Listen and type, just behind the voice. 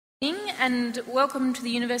and welcome to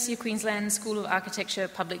the University of Queensland School of Architecture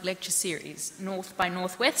Public Lecture Series, North by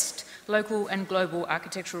Northwest, Local and Global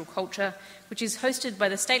Architectural Culture, which is hosted by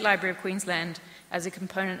the State Library of Queensland as a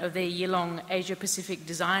component of their year-long Asia-Pacific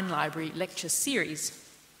Design Library Lecture Series.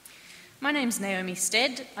 My name's Naomi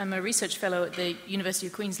Stead. I'm a research fellow at the University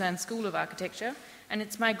of Queensland School of Architecture, and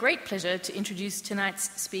it's my great pleasure to introduce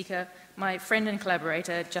tonight's speaker, my friend and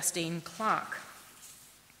collaborator, Justine Clarke.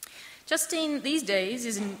 Justine, these days,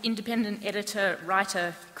 is an independent editor,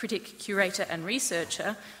 writer, critic, curator and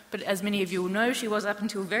researcher, but as many of you will know, she was up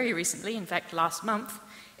until very recently, in fact last month,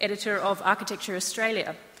 editor of Architecture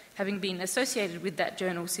Australia, having been associated with that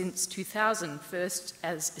journal since 2000, first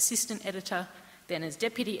as assistant editor, then as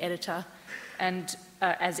deputy editor, and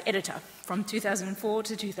as editor from 2004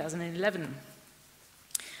 to 2011.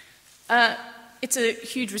 It's a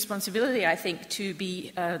huge responsibility, I think, to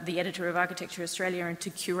be the editor of Architecture Australia and to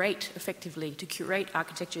curate effectively, to curate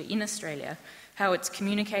architecture in Australia, how it's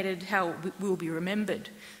communicated, how it will be remembered.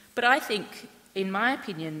 But I think, in my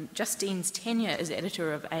opinion, Justine's tenure as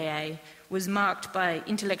editor of AA was marked by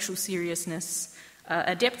intellectual seriousness,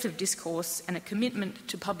 a depth of discourse and a commitment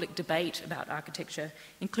to public debate about architecture,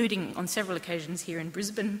 including on several occasions here in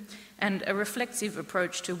Brisbane, and a reflexive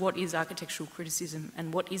approach to what is architectural criticism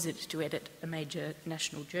and what is it to edit a major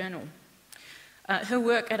national journal. Her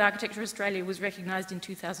work at Architecture Australia was recognised in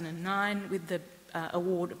 2009 with the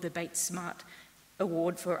award of the Bates Smart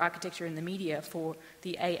Award for Architecture in the Media for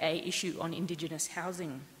the AA issue on Indigenous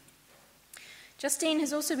housing. Justine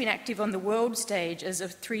has also been active on the world stage as a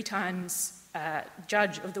 3 times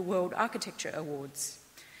judge of the World Architecture Awards.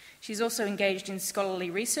 She's also engaged in scholarly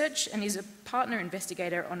research and is a partner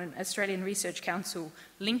investigator on an Australian Research Council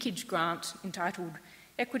linkage grant entitled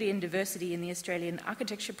Equity and Diversity in the Australian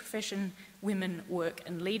Architecture Profession, Women, Work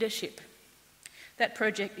and Leadership. That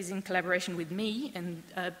project is in collaboration with me, and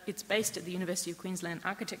it's based at the University of Queensland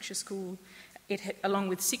Architecture School, along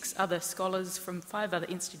with 6 other scholars from 5 other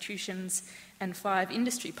institutions and 5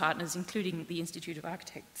 industry partners, including the Institute of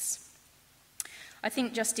Architects. I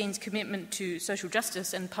think Justine's commitment to social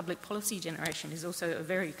justice and public policy generation is also a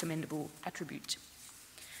very commendable attribute.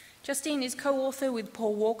 Justine is co-author with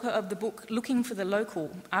Paul Walker of the book Looking for the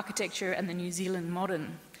Local, Architecture and the New Zealand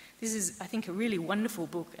Modern. This is, I think, a really wonderful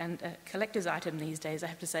book and a collector's item these days. I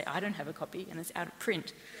have to say I don't have a copy and it's out of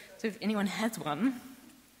print, so if anyone has one.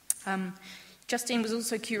 Justine was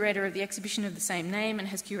also curator of the exhibition of the same name and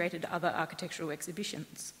has curated other architectural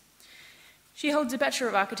exhibitions. She holds a Bachelor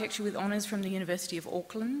of Architecture with honours from the University of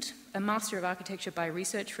Auckland, a Master of Architecture by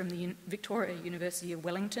Research from the Victoria University of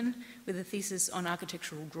Wellington, with a thesis on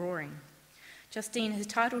architectural drawing. Justine has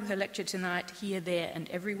titled her lecture tonight, Here, There and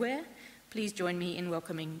Everywhere. Please join me in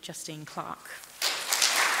welcoming Justine Clarke.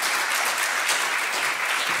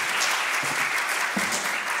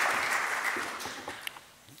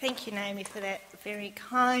 Thank you, Naomi, for that very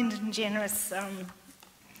kind and generous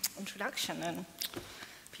introduction. And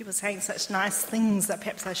people saying such nice things that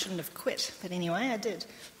perhaps I shouldn't have quit, but anyway, I did.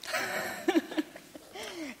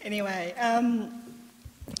 Anyway,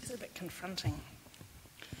 it's a bit confronting.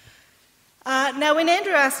 Now, when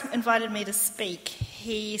Andrew invited me to speak,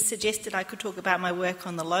 he suggested I could talk about my work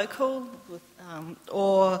on the local,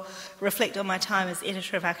 or reflect on my time as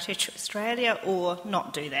editor of Architecture Australia, or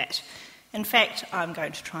not do that. In fact, I'm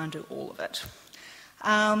going to try and do all of it.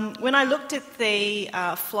 When I looked at the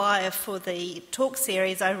flyer for the talk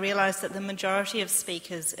series, I realised that the majority of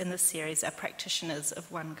speakers in this series are practitioners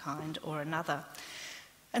of one kind or another.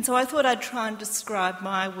 And so I thought I'd try and describe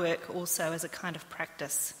my work also as a kind of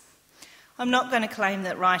practice. I'm not going to claim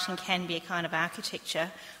that writing can be a kind of architecture,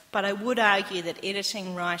 but I would argue that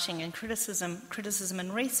editing, writing and criticism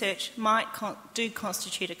and research do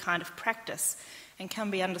constitute a kind of practice and can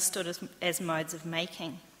be understood as modes of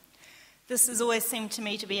making. This has always seemed to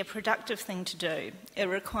me to be a productive thing to do. It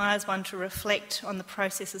requires one to reflect on the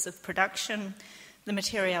processes of production, the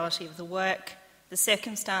materiality of the work, the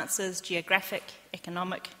circumstances, geographic,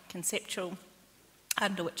 economic, conceptual,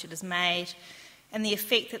 under which it is made, and the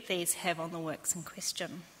effect that these have on the works in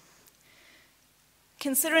question.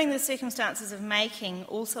 Considering the circumstances of making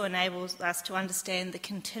also enables us to understand the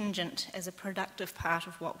contingent as a productive part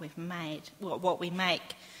of what we've made, what we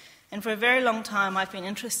make. And for a very long time, I've been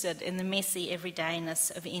interested in the messy everydayness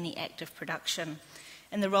of any act of production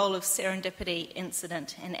and the role of serendipity,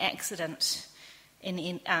 incident, and accident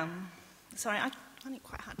sorry, I find it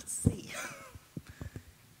quite hard to see.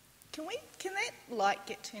 Can that light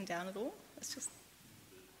get turned down at all? It's just...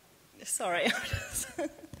 Sorry.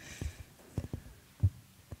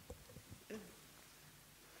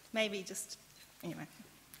 Maybe just... Anyway,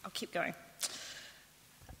 I'll keep going.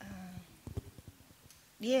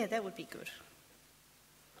 Yeah, that would be good.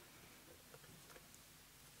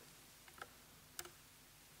 I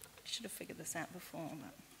should have figured this out before,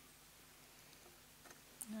 but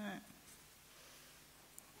no.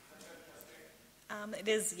 It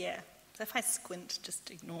is, yeah. So if I squint,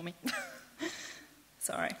 just ignore me.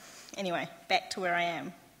 Sorry. Anyway, back to where I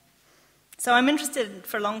am. So I'm interested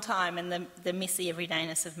for a long time in the messy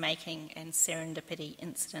everydayness of making and serendipity,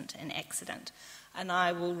 incident and accident, and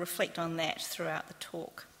I will reflect on that throughout the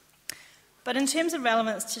talk. But in terms of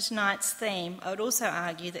relevance to tonight's theme, I would also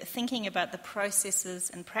argue that thinking about the processes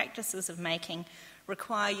and practices of making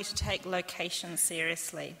require you to take location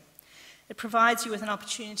seriously. It provides you with an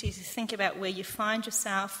opportunity to think about where you find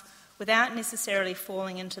yourself without necessarily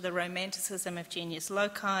falling into the romanticism of genius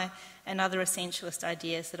loci and other essentialist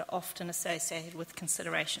ideas that are often associated with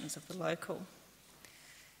considerations of the local.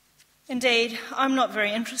 Indeed, I'm not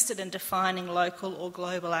very interested in defining local or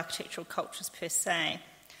global architectural cultures per se.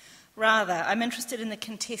 Rather, I'm interested in the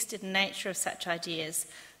contested nature of such ideas,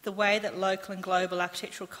 the way that local and global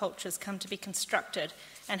architectural cultures come to be constructed,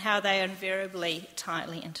 and how they are invariably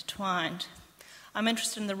tightly intertwined. I'm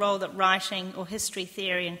interested in the role that history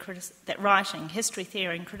theory and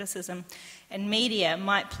criticism, and media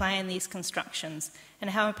might play in these constructions, and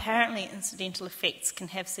how apparently incidental events can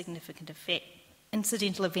have significant effects.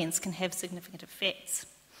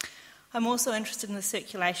 I'm also interested in the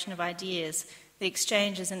circulation of ideas, the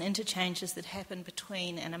exchanges and interchanges that happen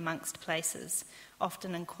between and amongst places,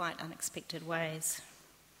 often in quite unexpected ways.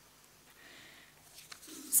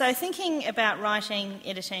 So thinking about writing,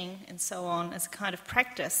 editing, and so on as a kind of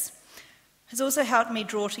practice has also helped me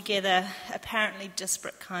draw together apparently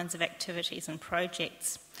disparate kinds of activities and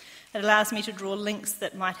projects. It allows me to draw links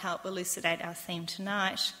that might help elucidate our theme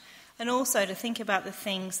tonight, and also to think about the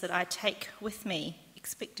things that I take with me,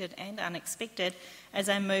 expected and unexpected, as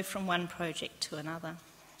I move from one project to another.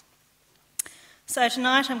 So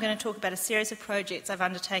tonight I'm going to talk about a series of projects I've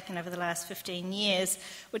undertaken over the last 15 years,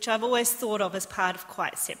 which I've always thought of as part of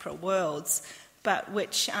quite separate worlds, but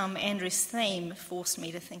which Andrew's theme forced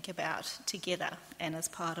me to think about together and as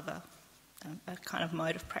part of a kind of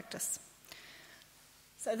mode of practice.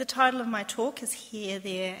 So the title of my talk is Here,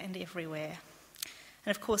 There and Everywhere.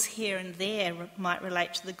 And of course here and there might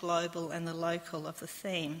relate to the global and the local of the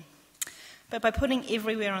theme. But by putting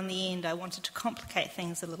everywhere on the end, I wanted to complicate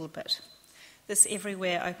things a little bit. This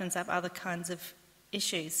everywhere opens up other kinds of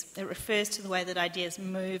issues. It refers to the way that ideas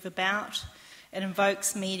move about. It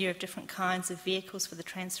invokes media of different kinds of vehicles for the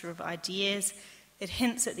transfer of ideas. It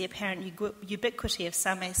hints at the apparent ubiquity of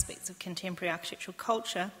some aspects of contemporary architectural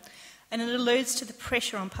culture. And it alludes to the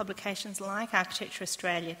pressure on publications like Architecture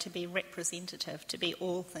Australia to be representative, to be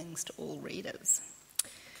all things to all readers.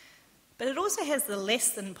 But it also has the less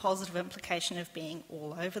than positive implication of being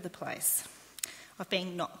all over the place, of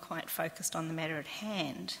being not quite focused on the matter at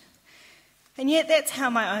hand. And yet that's how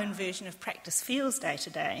my own version of practice feels day to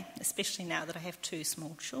day, especially now that I have 2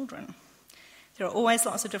 small children. There are always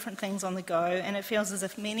lots of different things on the go, and it feels as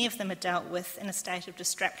if many of them are dealt with in a state of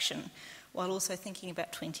distraction, while also thinking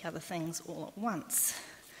about 20 other things all at once.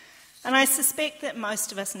 And I suspect that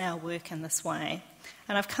most of us now work in this way,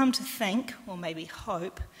 and I've come to think, or maybe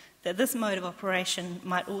hope, that this mode of operation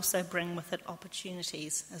might also bring with it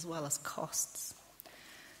opportunities as well as costs.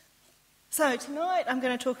 So tonight I'm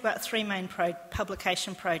going to talk about 3 main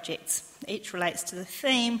publication projects. Each relates to the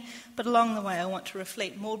theme, but along the way I want to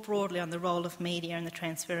reflect more broadly on the role of media and the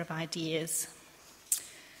transfer of ideas.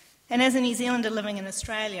 And as a New Zealander living in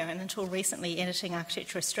Australia, and until recently editing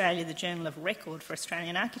Architecture Australia, the journal of record for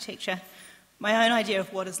Australian architecture, my own idea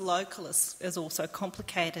of what is local is also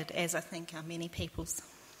complicated, as I think are many people's.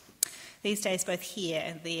 These days both here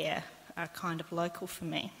and there are kind of local for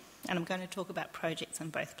me, and I'm going to talk about projects in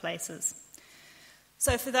both places.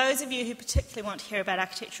 So for those of you who particularly want to hear about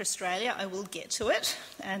Architecture Australia, I will get to it,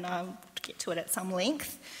 and I'll get to it at some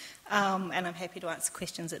length, and I'm happy to answer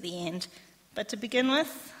questions at the end. But to begin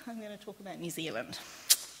with, I'm going to talk about New Zealand.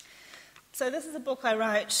 So this is a book I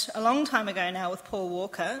wrote a long time ago now with Paul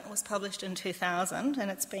Walker. It was published in 2000,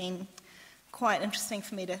 and it's been quite interesting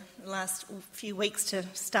for me the last few weeks to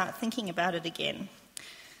start thinking about it again.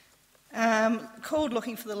 Called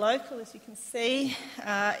Looking for the Local, as you can see.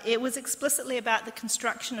 It was explicitly about the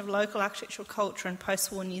construction of local architectural culture in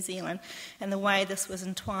post-war New Zealand and the way this was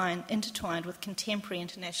intertwined with contemporary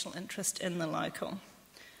international interest in the local.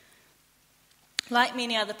 Like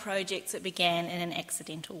many other projects, it began in an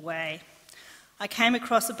accidental way. I came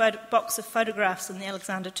across a box of photographs in the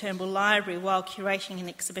Alexander Turnbull Library while curating an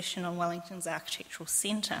exhibition on Wellington's Architectural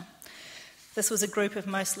Centre. This was a group of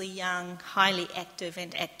mostly young, highly active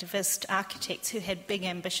and activist architects who had big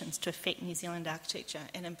ambitions to affect New Zealand architecture,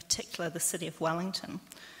 and in particular the city of Wellington.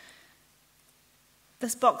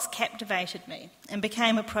 This box captivated me and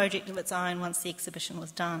became a project of its own once the exhibition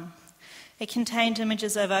was done. It contained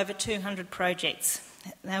images of over 200 projects.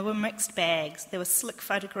 There were mixed bags, there were slick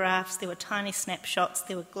photographs, there were tiny snapshots,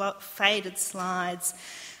 there were faded slides,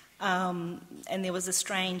 and there was a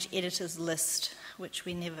strange editor's list, which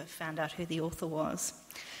we never found out who the author was.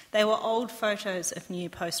 They were old photos of new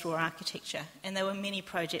post-war architecture, and there were many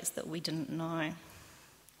projects that we didn't know.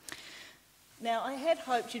 Now, I had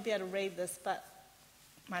hoped you'd be able to read this, but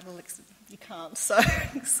you can't, so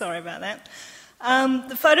sorry about that.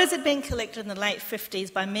 The photos had been collected in the late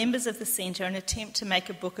 50s by members of the Centre in an attempt to make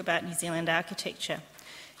a book about New Zealand architecture.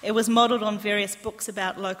 It was modelled on various books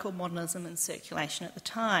about local modernism in circulation at the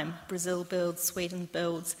time, Brazil Builds, Sweden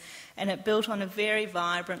Builds, and it built on a very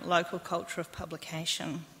vibrant local culture of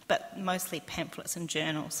publication, but mostly pamphlets and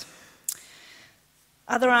journals.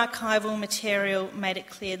 Other archival material made it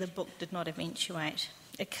clear the book did not eventuate.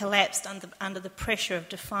 It collapsed under the pressure of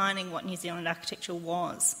defining what New Zealand architecture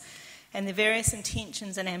was, and the various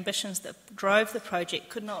intentions and ambitions that drove the project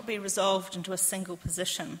could not be resolved into a single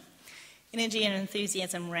position. Energy and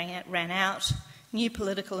enthusiasm ran out, new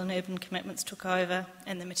political and urban commitments took over,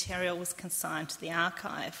 and the material was consigned to the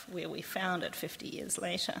archive, where we found it 50 years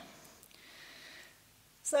later.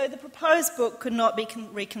 So the proposed book could not be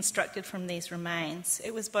reconstructed from these remains.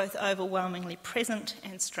 It was both overwhelmingly present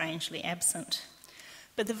and strangely absent.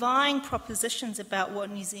 But the vying propositions about what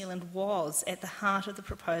New Zealand was at the heart of the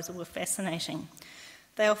proposal were fascinating.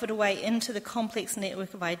 They offered a way into the complex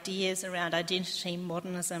network of ideas around identity,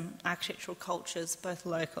 modernism, architectural cultures, both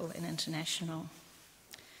local and international.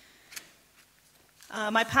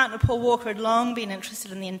 My partner Paul Walker had long been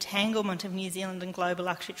interested in the entanglement of New Zealand and global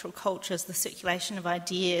architectural cultures, the circulation of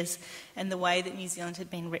ideas, and the way that New Zealand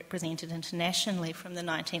had been represented internationally from the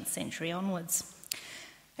 19th century onwards.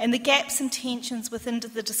 And the gaps and tensions within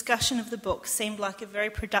the discussion of the book seemed like a very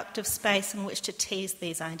productive space in which to tease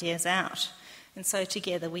these ideas out. And so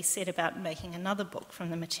together we set about making another book from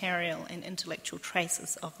the material and intellectual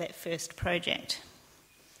traces of that first project.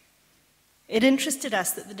 It interested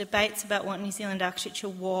us that the debates about what New Zealand architecture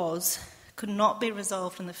was could not be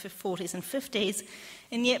resolved in the 40s and 50s,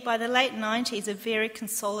 and yet by the late 90s a very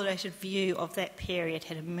consolidated view of that period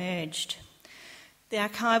had emerged. The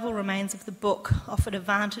archival remains of the book offered a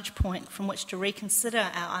vantage point from which to reconsider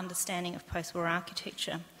our understanding of post-war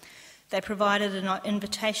architecture. They provided an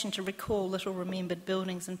invitation to recall little-remembered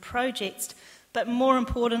buildings and projects, but more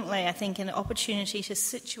importantly, I think, an opportunity to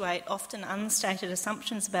situate often unstated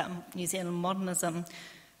assumptions about New Zealand modernism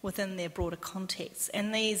within their broader context.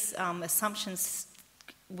 And these assumptions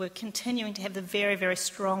were continuing to have the very, very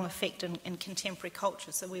strong effect in contemporary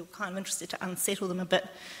culture, so we were kind of interested to unsettle them a bit,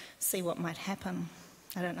 see what might happen.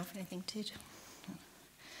 I don't know if anything did.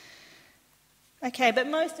 Okay, but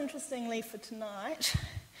most interestingly for tonight,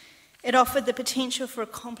 it offered the potential for a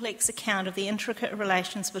complex account of the intricate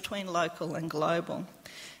relations between local and global.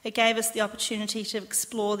 It gave us the opportunity to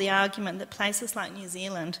explore the argument that places like New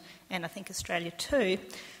Zealand, and I think Australia too,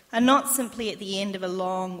 are not simply at the end of a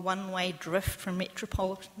long one-way drift from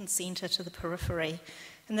metropolitan centre to the periphery,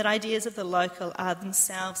 and that ideas of the local are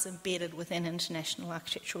themselves embedded within international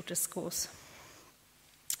architectural discourse.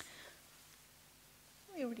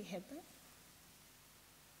 We already had that.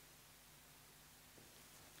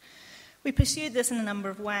 We pursued this in a number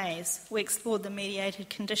of ways. We explored the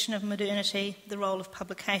mediated condition of modernity, the role of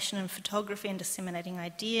publication and photography in disseminating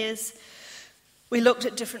ideas. We looked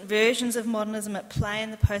at different versions of modernism at play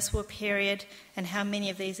in the post-war period and how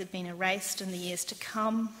many of these had been erased in the years to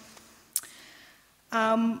come.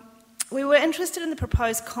 We were interested in the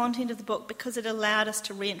proposed content of the book because it allowed us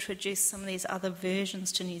to reintroduce some of these other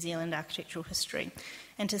versions to New Zealand architectural history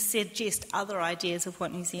and to suggest other ideas of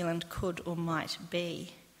what New Zealand could or might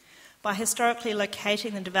be. By historically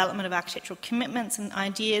locating the development of architectural commitments and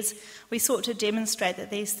ideas, we sought to demonstrate that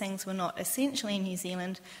these things were not essentially New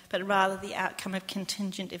Zealand, but rather the outcome of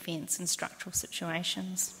contingent events and structural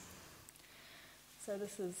situations. So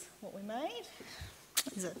this is what we made.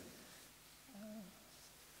 Is it?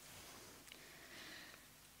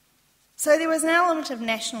 So there was an element of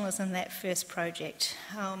nationalism in that first project.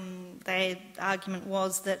 The argument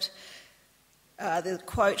was that the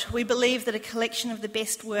quote, "We believe that a collection of the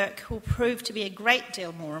best work will prove to be a great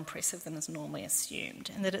deal more impressive than is normally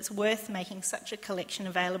assumed, and that it's worth making such a collection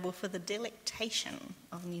available for the delectation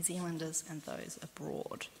of New Zealanders and those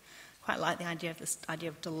abroad." Quite like the idea of this idea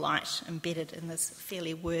of delight embedded in this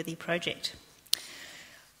fairly worthy project.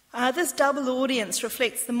 This double audience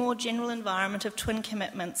reflects the more general environment of twin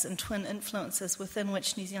commitments and twin influences within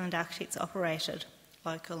which New Zealand architects operated,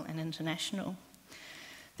 local and international.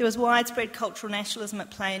 There was widespread cultural nationalism at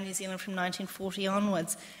play in New Zealand from 1940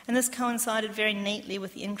 onwards, and this coincided very neatly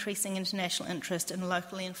with the increasing international interest in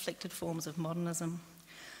locally inflected forms of modernism.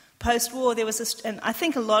 Post-war, there was and I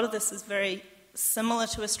think a lot of this is very similar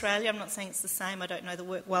to Australia. I'm not saying it's the same, I don't know the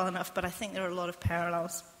work well enough, but I think there are a lot of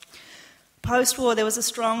parallels. Post-war, there was a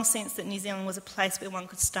strong sense that New Zealand was a place where one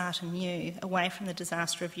could start anew, away from the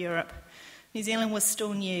disaster of Europe. New Zealand was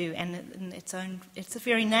still new, and its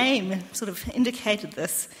very name sort of indicated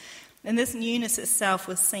this. And this newness itself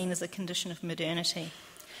was seen as a condition of modernity.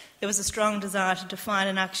 There was a strong desire to define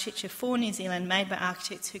an architecture for New Zealand made by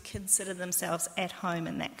architects who considered themselves at home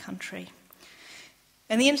in that country.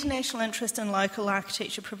 And the international interest in local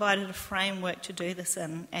architecture provided a framework to do this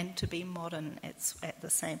in and to be modern at the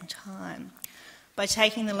same time. By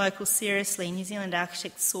taking the local seriously, New Zealand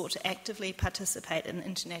architects sought to actively participate in the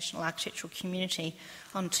international architectural community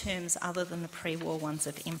on terms other than the pre-war ones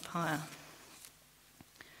of empire.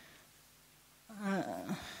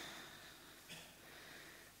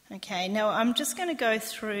 Okay, now I'm just going to go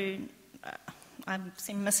through... I'm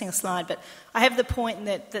missing a slide, but I have the point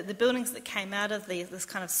that the buildings that came out of this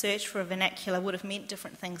kind of search for a vernacular would have meant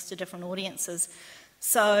different things to different audiences.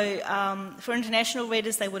 So for international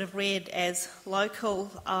readers, they would have read as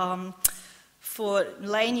local. For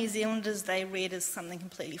lay New Zealanders, they read as something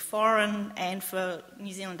completely foreign, and for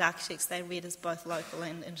New Zealand architects, they read as both local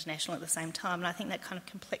and international at the same time. And I think that kind of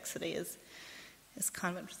complexity is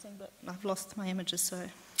kind of interesting, but I've lost my images, so...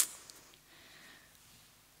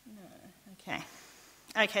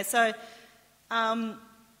 Okay, so I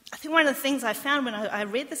think one of the things I found when I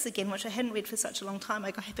read this again, which I hadn't read for such a long time,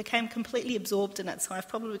 I became completely absorbed in it, so I've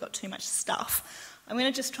probably got too much stuff. I'm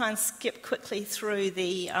going to just try and skip quickly through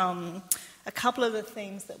a couple of the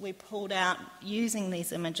themes that we pulled out using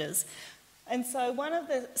these images. And so one of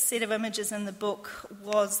the set of images in the book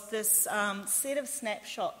was this set of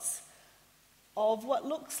snapshots of what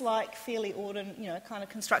looks like fairly ordinary, kind of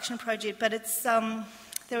construction project, but it's...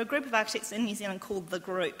 There are a group of architects in New Zealand called The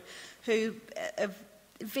Group who are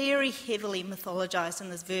very heavily mythologised in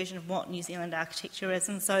this version of what New Zealand architecture is,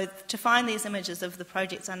 and so to find these images of the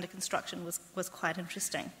projects under construction was quite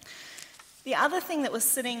interesting. The other thing that was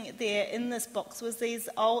sitting there in this box was these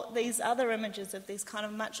other images of these kind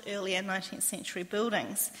of much earlier 19th century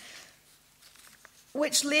buildings,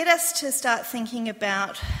 which led us to start thinking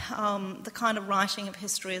about the kind of writing of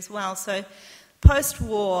history as well. So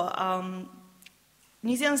post-war,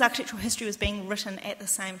 New Zealand's architectural history was being written at the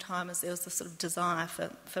same time as there was this sort of desire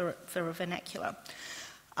for a vernacular.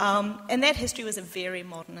 And that history was a very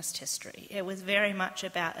modernist history. It was very much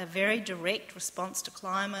about a very direct response to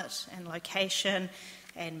climate and location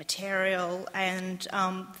and material, and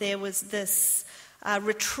there was this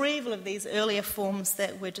retrieval of these earlier forms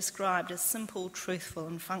that were described as simple, truthful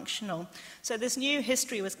and functional. So this new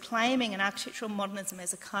history was claiming an architectural modernism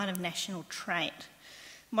as a kind of national trait.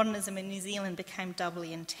 Modernism in New Zealand became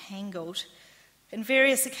doubly entangled. On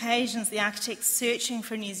various occasions, the architects searching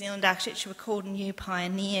for New Zealand architecture were called new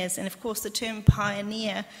pioneers, and of course the term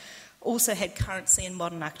pioneer also had currency in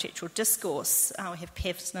modern architectural discourse. We have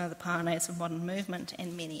Pevsner, the pioneers of modern movement,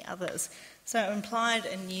 and many others. So it implied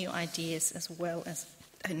a new ideas as well as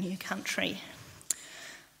a new country.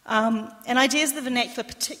 And ideas of the vernacular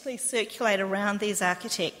particularly circulate around these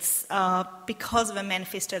architects because of a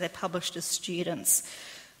manifesto they published as students.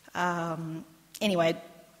 Anyway,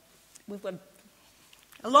 we've got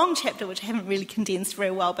a long chapter which I haven't really condensed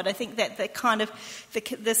very well, but I think that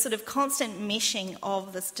the sort of constant meshing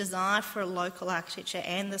of this desire for a local architecture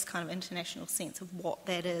and this kind of international sense of what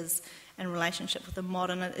that is in relationship with the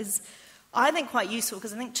modern is, I think, quite useful,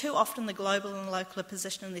 because I think too often the global and the local are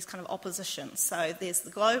positioned in these kind of oppositions. So there's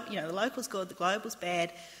the local's good, the global's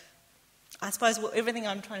bad. I suppose everything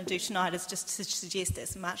I'm trying to do tonight is just to suggest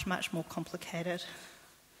it's much, much more complicated.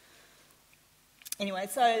 Anyway,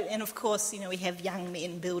 so, and of course, we have young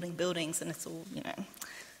men building buildings, and it's all,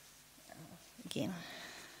 again.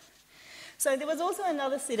 So there was also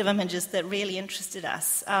another set of images that really interested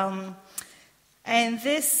us. And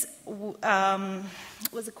this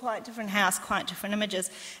was a quite different house, quite different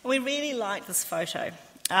images. And we really liked this photo,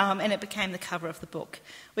 and it became the cover of the book.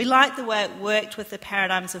 We liked the way it worked with the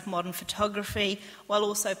paradigms of modern photography while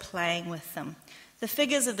also playing with them. The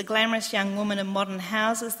figures of the glamorous young woman in modern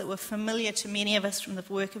houses that were familiar to many of us from the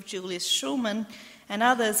work of Julius Schulman and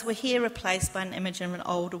others were here replaced by an image of an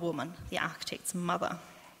older woman, the architect's mother.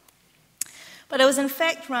 But it was in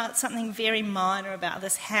fact something very minor about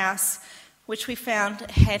this house, which we found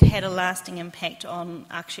had a lasting impact on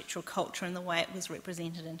architectural culture and the way it was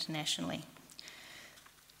represented internationally.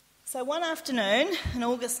 So one afternoon in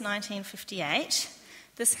August 1958,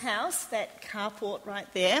 this house, that carport right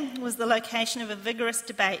there, was the location of a vigorous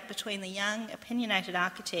debate between the young, opinionated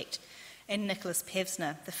architect and Nicholas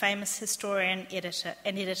Pevsner, the famous historian and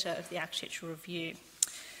editor of the Architectural Review.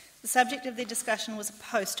 The subject of their discussion was a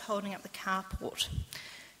post holding up the carport.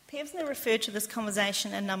 Pevsner referred to this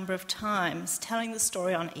conversation a number of times, telling the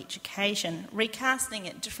story on each occasion, recasting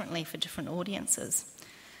it differently for different audiences.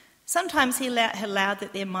 Sometimes he allowed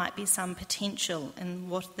that there might be some potential in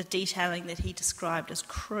what the detailing that he described as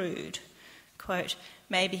crude. Quote,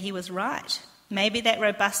 maybe he was right. Maybe that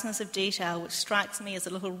robustness of detail, which strikes me as a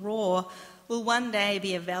little raw, will one day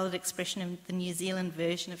be a valid expression of the New Zealand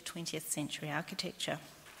version of 20th century architecture.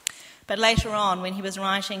 But later on, when he was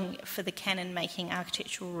writing for the canon-making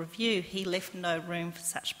Architectural Review, he left no room for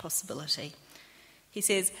such possibility. He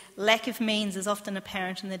says, lack of means is often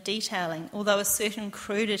apparent in the detailing, although a certain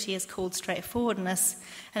crudity is called straightforwardness,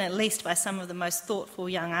 and at least by some of the most thoughtful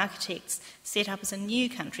young architects, set up as a new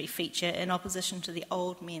country feature in opposition to the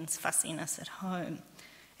old men's fussiness at home.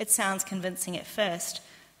 It sounds convincing at first,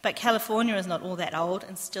 but California is not all that old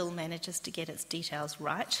and still manages to get its details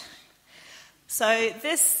right. So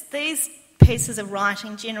these pieces of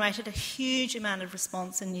writing generated a huge amount of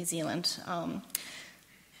response in New Zealand.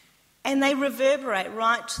 And they reverberate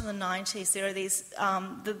right to the 90s. There are these,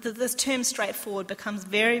 this term straightforward becomes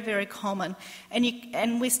very, very common.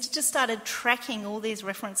 And we just started tracking all these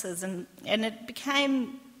references. And it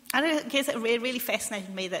became, I guess it really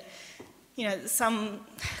fascinated me that, you know, some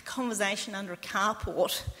conversation under a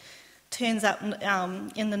carport turns up in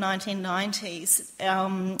the 1990s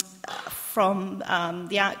from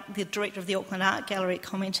the director of the Auckland Art Gallery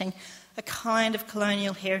commenting, a kind of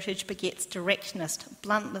colonial heritage begets directness,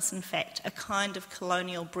 bluntness in fact, a kind of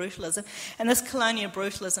colonial brutalism. And this colonial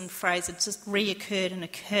brutalism phrase had just reoccurred and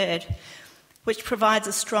occurred, which provides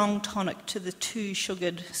a strong tonic to the too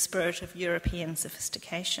sugared spirit of European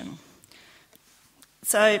sophistication.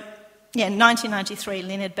 So, yeah, in 1993,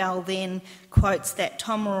 Leonard Bell then quotes that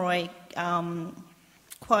Tom Roy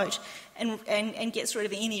quote and gets rid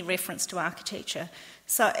of any reference to architecture.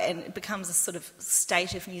 So, and it becomes a sort of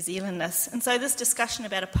state of New Zealandness. And so this discussion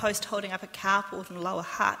about a post holding up a carport in Lower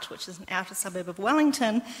Hutt, which is an outer suburb of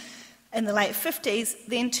Wellington, in the late 50s,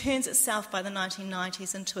 then turns itself by the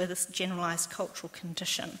 1990s into this generalised cultural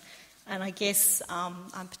condition. And I guess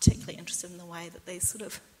I'm particularly interested in the way that these sort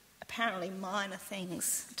of apparently minor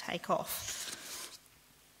things take off.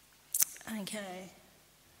 Okay.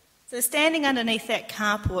 So standing underneath that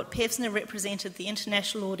carport, Pevsner represented the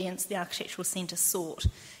international audience the Architectural Centre sought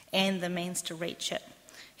and the means to reach it.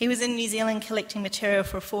 He was in New Zealand collecting material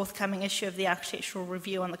for a forthcoming issue of the Architectural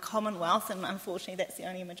Review on the Commonwealth, and unfortunately that's the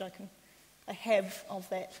only image I have of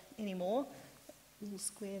that anymore. A little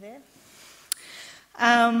square there.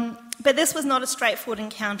 But this was not a straightforward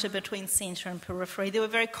encounter between centre and periphery. There were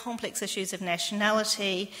very complex issues of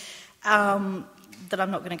nationality that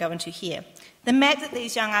I'm not going to go into here. The map that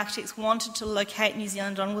these young architects wanted to locate New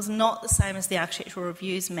Zealand on was not the same as the Architectural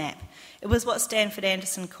Review's map. It was what Stanford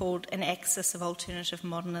Anderson called an axis of alternative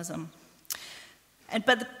modernism.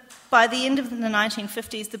 But by the end of the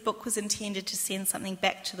 1950s, the book was intended to send something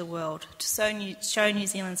back to the world, to show New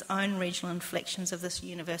Zealand's own regional inflections of this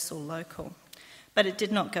universal local. But it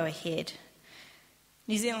did not go ahead.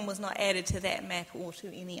 New Zealand was not added to that map or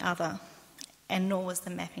to any other, and nor was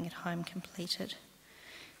the mapping at home completed.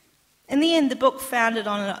 In the end, the book founded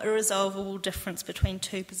on an irresolvable difference between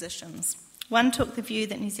two positions. One took the view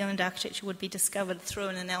that New Zealand architecture would be discovered through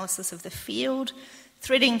an analysis of the field,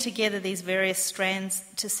 threading together these various strands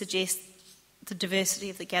to suggest the diversity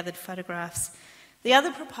of the gathered photographs. The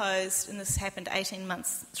other proposed, and this happened 18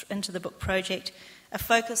 months into the book project, a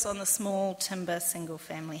focus on the small timber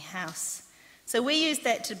single-family house. So we used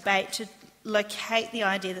that debate to locate the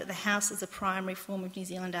idea that the house is a primary form of New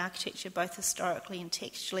Zealand architecture, both historically and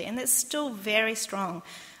textually, and that's still very strong.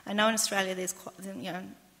 I know in Australia there's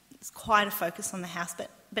quite a focus on the house,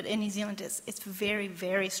 but in New Zealand it's very,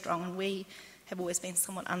 very strong, and we have always been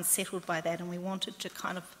somewhat unsettled by that, and we wanted to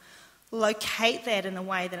kind of locate that in a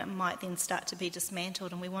way that it might then start to be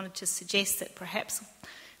dismantled, and we wanted to suggest that perhaps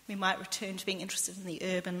we might return to being interested in the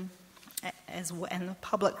urban and the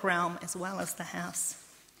public realm as well as the house.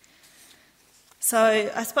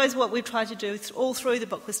 So I suppose what we've tried to do all through the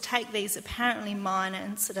book was take these apparently minor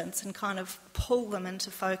incidents and kind of pull them into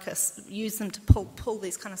focus, use them to pull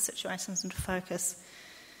these kind of situations into focus.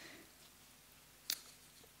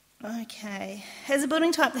 Okay. As a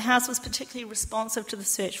building type, the house was particularly responsive to the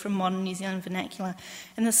search for modern New Zealand vernacular,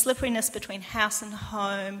 and the slipperiness between house and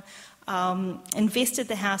home invested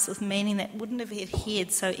the house with meaning that wouldn't have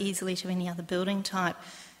adhered so easily to any other building type.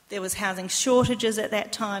 There was housing shortages at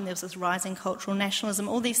that time, there was this rising cultural nationalism,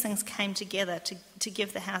 all these things came together to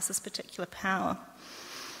give the house this particular power.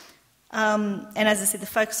 And as I said, the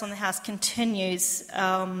focus on the house continues,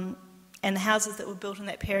 and the houses that were built in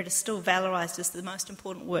that period are still valorised as the most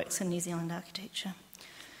important works in New Zealand architecture.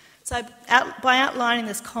 So by outlining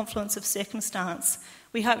this confluence of circumstance,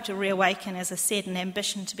 we hope to reawaken, as I said, an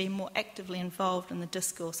ambition to be more actively involved in the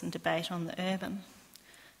discourse and debate on the urban.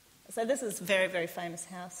 So this is a very, very famous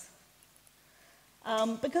house.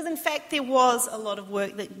 Because in fact there was a lot of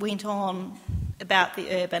work that went on about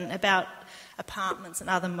the urban, about apartments and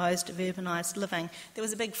other modes of urbanised living. There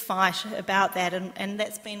was a big fight about that, and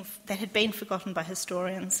that had been forgotten by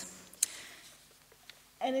historians.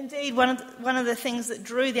 And indeed, one of the things that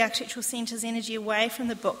drew the Architectural Centre's energy away from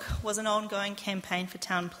the book was an ongoing campaign for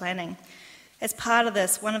town planning. As part of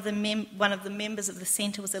this, one of the members of the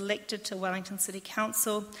centre was elected to Wellington City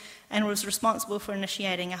Council and was responsible for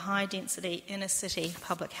initiating a high-density inner-city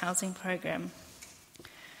public housing program.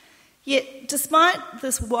 Yet, despite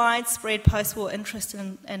this widespread post-war interest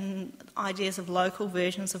in ideas of local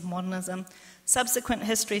versions of modernism, subsequent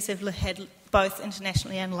histories have had, both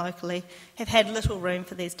internationally and locally, have had little room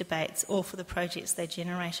for these debates or for the projects they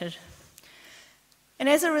generated. And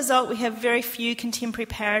as a result, we have very few contemporary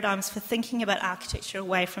paradigms for thinking about architecture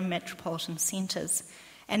away from metropolitan centres,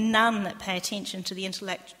 and none that pay attention to the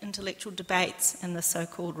intellectual debates in the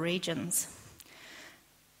so-called regions.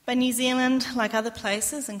 But New Zealand, like other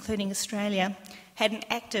places, including Australia, had an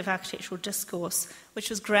active architectural discourse which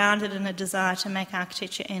was grounded in a desire to make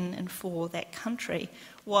architecture in and for that country,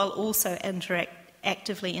 while also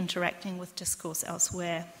actively interacting with discourse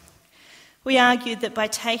elsewhere. We argued that by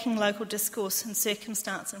taking local discourse and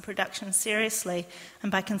circumstance and production seriously,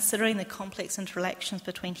 and by considering the complex interactions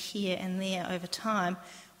between here and there over time,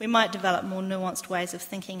 we might develop more nuanced ways of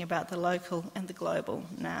thinking about the local and the global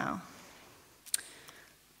now.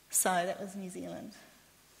 So that was New Zealand.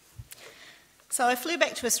 So I flew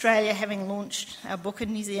back to Australia, having launched our book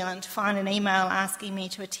in New Zealand, to find an email asking me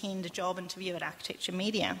to attend a job interview at Architecture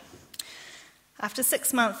Media. After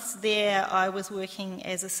 6 months there, I was working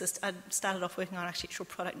as I started off working on Architectural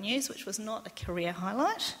Product News, which was not a career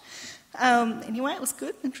highlight. Anyway, it was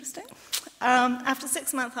good, interesting. After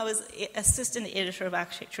 6 months, I was assistant editor of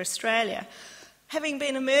Architecture Australia. Having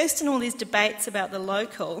been immersed in all these debates about the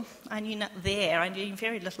local, I knew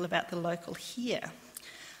very little about the local here.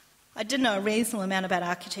 I did know a reasonable amount about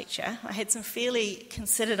architecture. I had some fairly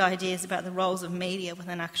considered ideas about the roles of media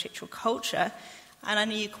within architectural culture, and I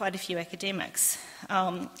knew quite a few academics.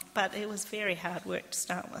 But it was very hard work to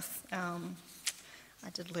start with. I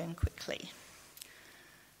did learn quickly.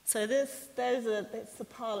 So that's the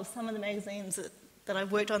pile of some of the magazines that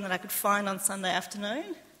I've worked on that I could find on Sunday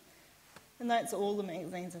afternoon. And that's all the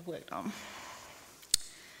magazines I've worked on.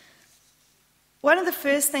 One of the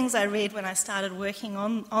first things I read when I started working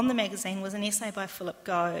on the magazine was an essay by Philip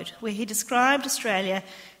Goad, where he described Australia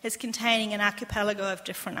as containing an archipelago of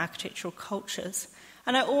different architectural cultures.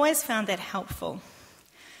 And I always found that helpful.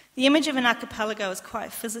 The image of an archipelago is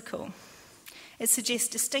quite physical. It suggests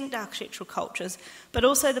distinct architectural cultures, but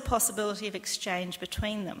also the possibility of exchange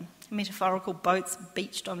between them, metaphorical boats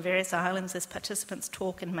beached on various islands as participants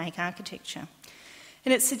talk and make architecture.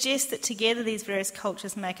 And it suggests that together these various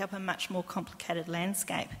cultures make up a much more complicated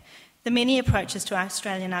landscape. The many approaches to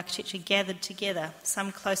Australian architecture gathered together,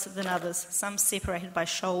 some closer than others, some separated by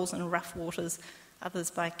shoals and rough waters, others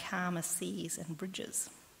by calmer seas and bridges.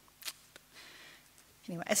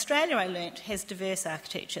 Anyway, Australia, I learnt, has diverse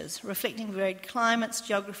architectures, reflecting varied climates,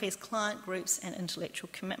 geographies, client groups and intellectual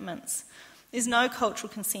commitments. There's no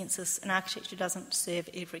cultural consensus, and architecture doesn't serve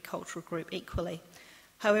every cultural group equally.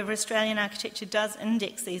 However, Australian architecture does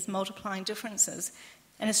index these multiplying differences,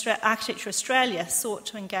 and Architecture Australia sought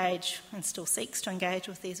to engage, and still seeks to engage,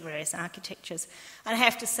 with these various architectures. And I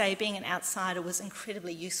have to say, being an outsider was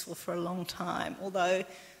incredibly useful for a long time. Although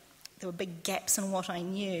there were big gaps in what I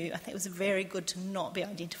knew, I think it was very good to not be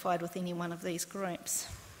identified with any one of these groups.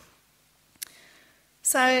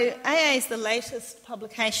 So AA is the latest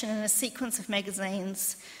publication in a sequence of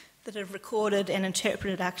magazines that have recorded and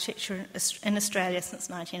interpreted architecture in Australia since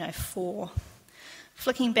 1904.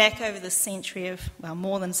 Flicking back over this century of, well,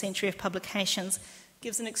 more than a century of publications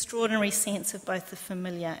gives an extraordinary sense of both the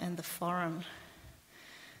familiar and the foreign.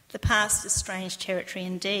 The past is strange territory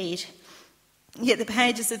indeed. Yet the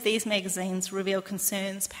pages of these magazines reveal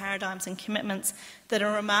concerns, paradigms and commitments that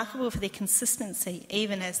are remarkable for their consistency,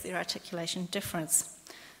 even as their articulation differs.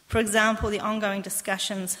 For example, the ongoing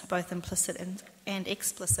discussions, both implicit and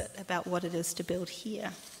explicit, about what it is to build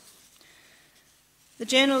here. The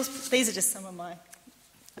journals, these are just some of my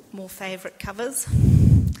more favourite covers.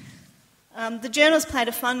 The journals played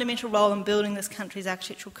a fundamental role in building this country's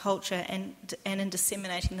architectural culture and in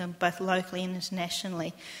disseminating them both locally and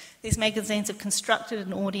internationally. These magazines have constructed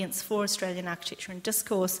an audience for Australian architecture and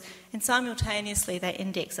discourse, and simultaneously they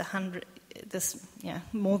index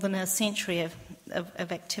more than a century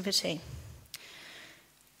of activity.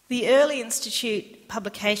 The early Institute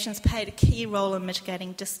publications played a key role in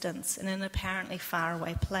mitigating distance in an apparently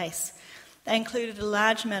faraway place. They included a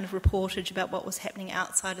large amount of reportage about what was happening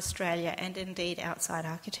outside Australia and indeed outside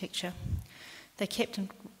architecture.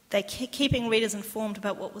 Keeping readers informed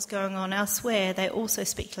about what was going on elsewhere, they also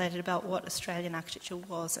speculated about what Australian architecture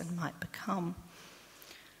was and might become.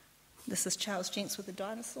 This is Charles Jenks with a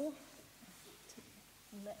dinosaur.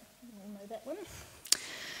 You all know that one.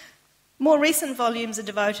 More recent volumes are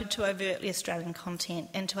devoted to overtly Australian content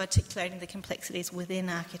and to articulating the complexities within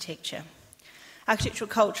architecture. Architectural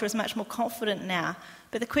culture is much more confident now,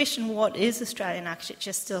 but the question, what is Australian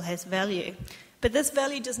architecture, still has value. But this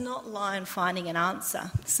value does not lie in finding an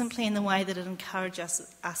answer, simply in the way that it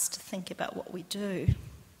encourages us to think about what we do.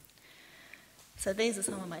 So these are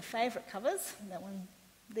some of my favourite covers. That one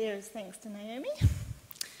there is thanks to Naomi.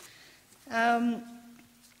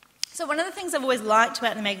 So one of the things I've always liked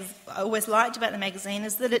about the magazine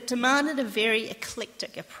is that it demanded a very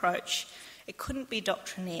eclectic approach. It couldn't be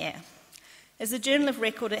doctrinaire. As a journal of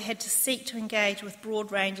record, it had to seek to engage with a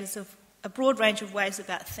broad range of ways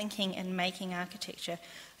about thinking and making architecture,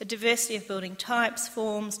 a diversity of building types,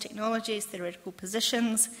 forms, technologies, theoretical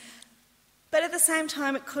positions. But at the same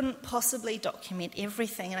time, it couldn't possibly document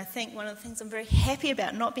everything. And I think one of the things I'm very happy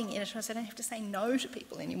about not being editor is I don't have to say no to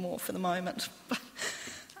people anymore for the moment.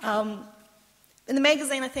 In the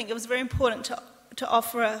magazine, I think it was very important to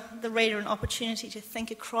offer the reader an opportunity to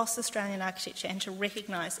think across Australian architecture and to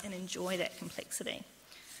recognise and enjoy that complexity.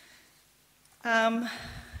 Where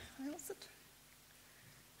was it?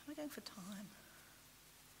 Am I going for time?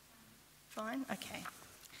 Fine? Okay.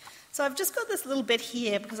 So I've just got this little bit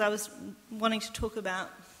here because I was wanting to talk about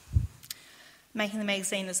making the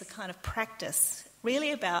magazine as a kind of practice,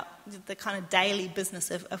 really about the kind of daily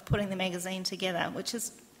business of putting the magazine together, which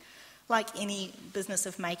is like any business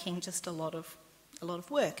of making, just a lot of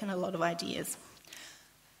work and a lot of ideas.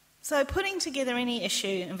 So putting together any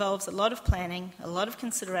issue involves a lot of planning, a lot of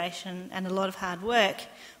consideration and a lot of hard work,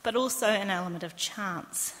 but also an element of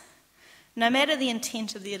chance. No matter the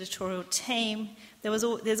intent of the editorial team, there's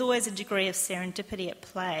always a degree of serendipity at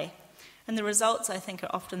play, and the results, I think,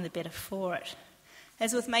 are often the better for it.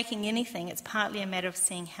 As with making anything, it's partly a matter of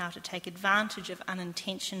seeing how to take advantage of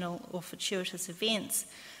unintentional or fortuitous events,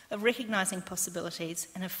 of recognising possibilities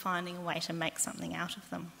and of finding a way to make something out of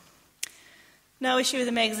them. No issue of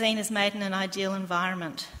the magazine is made in an ideal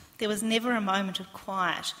environment. There was never a moment of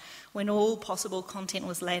quiet when all possible content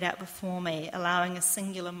was laid out before me, allowing a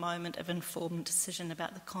singular moment of informed decision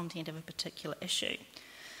about the content of a particular issue.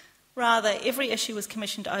 Rather, every issue was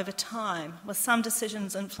commissioned over time, with some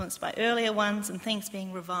decisions influenced by earlier ones and things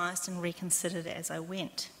being revised and reconsidered as I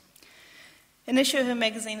went. An issue of a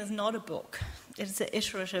magazine is not a book. It is an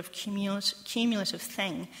iterative, cumulative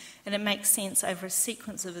thing, and it makes sense over a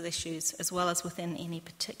sequence of issues as well as within any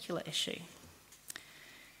particular issue.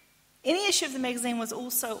 Any issue of the magazine was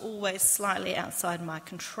also always slightly outside my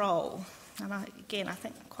control, and I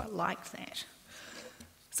think I quite like that.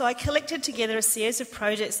 So I collected together a series of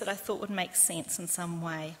projects that I thought would make sense in some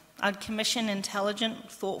way. I'd commission intelligent,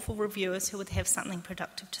 thoughtful reviewers who would have something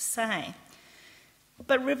productive to say.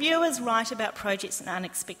 But reviewers write about projects in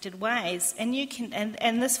unexpected ways, and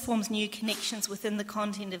this forms new connections within the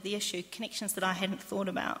content of the issue, connections that I hadn't thought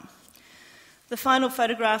about. The final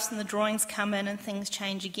photographs and the drawings come in and things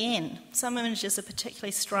change again. Some images are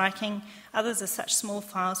particularly striking, others are such small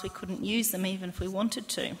files we couldn't use them even if we wanted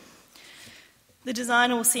to. The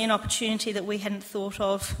designer will see an opportunity that we hadn't thought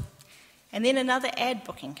of, and then another ad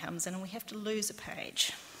booking comes in and we have to lose a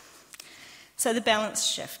page. So the balance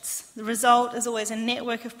shifts. The result is always a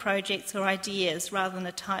network of projects or ideas rather than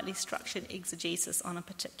a tightly structured exegesis on a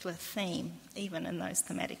particular theme, even in those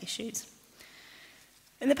thematic issues.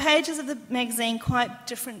 In the pages of the magazine, quite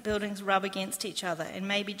different buildings rub against each other and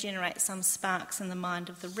maybe generate some sparks in the mind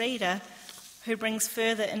of the reader who brings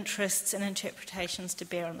further interests and interpretations to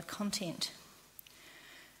bear on the content.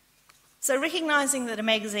 So recognising that a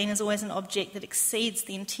magazine is always an object that exceeds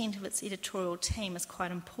the intent of its editorial team is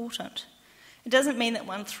quite important. It doesn't mean that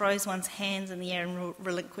one throws one's hands in the air and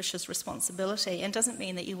relinquishes responsibility, and doesn't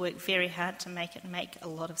mean that you work very hard to make it make a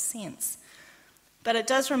lot of sense. But it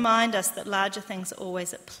does remind us that larger things are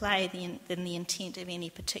always at play than the intent of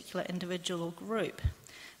any particular individual or group.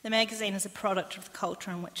 The magazine is a product of the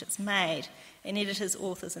culture in which it's made, and editors,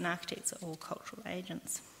 authors and architects are all cultural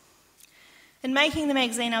agents. In making the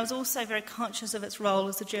magazine, I was also very conscious of its role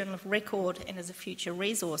as a journal of record and as a future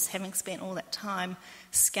resource. Having spent all that time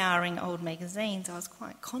scouring old magazines, I was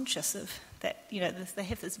quite conscious of that, they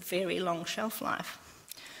have this very long shelf life.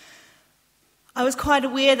 I was quite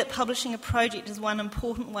aware that publishing a project is one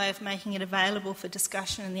important way of making it available for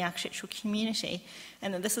discussion in the architectural community,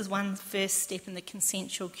 and that this is one first step in the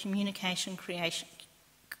consensual communal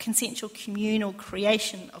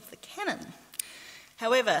creation of the canon.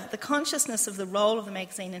 However, the consciousness of the role of the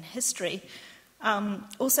magazine in history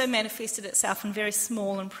also manifested itself in very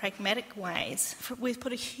small and pragmatic ways. We've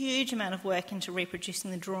put a huge amount of work into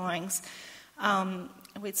reproducing the drawings.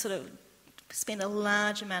 We'd sort of spent a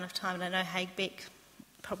large amount of time, and I know Haig Beck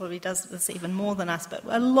probably does this even more than us, but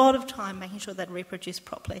a lot of time making sure they'd reproduced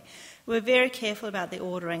properly. We were very careful about the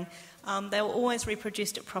ordering. They were always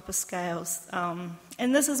reproduced at proper scales.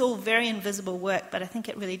 And this is all very invisible work, but I think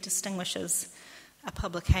it really distinguishes a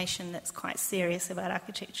publication that's quite serious about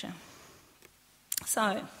architecture.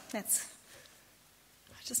 So that's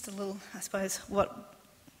just a little, I suppose, what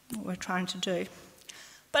we're trying to do.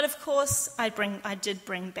 But of course, I did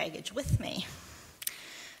bring baggage with me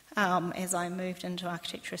as I moved into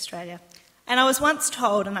Architecture Australia. And I was once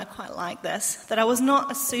told, and I quite like this, that I was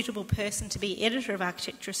not a suitable person to be editor of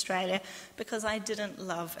Architecture Australia because I didn't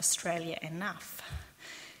love Australia enough.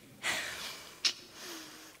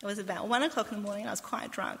 It was about 1 o'clock in the morning, and I was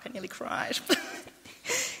quite drunk. I nearly cried.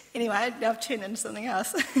 Anyway, I've turned into something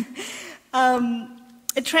else.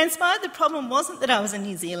 It transpired the problem wasn't that I was a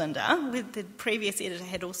New Zealander. The previous editor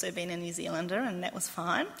had also been a New Zealander, and that was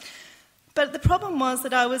fine. But the problem was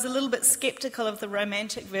that I was a little bit sceptical of the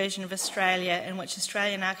romantic version of Australia in which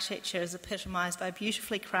Australian architecture is epitomised by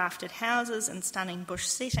beautifully crafted houses and stunning bush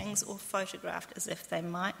settings, or photographed as if they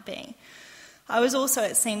might be. I was also,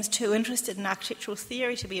 it seems, too interested in architectural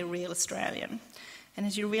theory to be a real Australian. And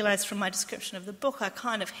as you realise from my description of the book, I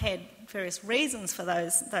kind of had various reasons for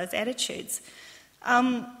those attitudes.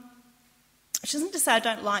 Which isn't to say I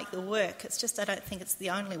don't like the work, it's just I don't think it's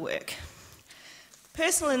the only work.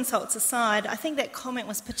 Personal insults aside, I think that comment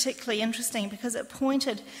was particularly interesting because it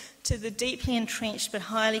pointed to the deeply entrenched but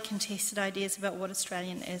highly contested ideas about what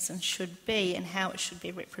Australian is and should be and how it should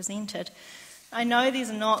be represented. I know these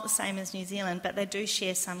are not the same as New Zealand, but they do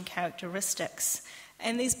share some characteristics.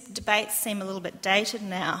 And these debates seem a little bit dated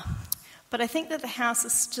now. But I think that the House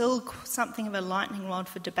is still something of a lightning rod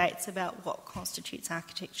for debates about what constitutes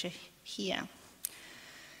architecture here.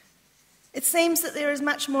 It seems that there is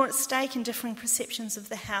much more at stake in differing perceptions of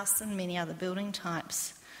the House than many other building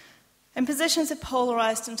types. And positions are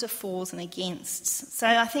polarised into fors and againsts. So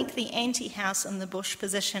I think the anti-House and the Bush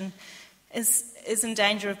position is in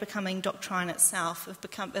danger of becoming doctrine itself, of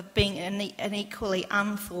being an equally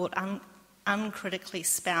unthought, uncritically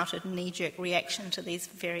spouted knee-jerk reaction to these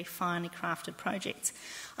very finely crafted projects.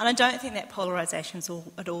 And I don't think that polarisation is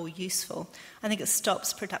at all useful. I think it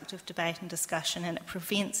stops productive debate and discussion, and it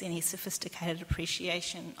prevents any sophisticated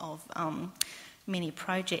appreciation of many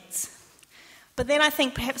projects. But then I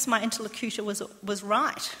think perhaps my interlocutor was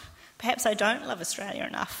right. Perhaps I don't love Australia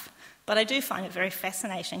enough, but I do find it very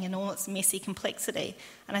fascinating in all its messy complexity,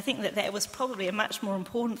 and I think that was probably a much more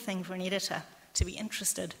important thing for an editor, to be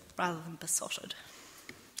interested rather than besotted.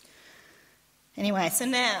 Anyway, so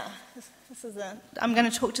now, I'm going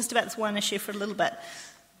to talk just about this one issue for a little bit.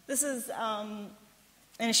 This is an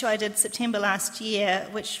issue I did September last year,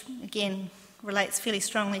 which, again, relates fairly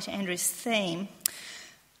strongly to Andrew's theme.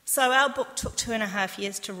 So our book took 2.5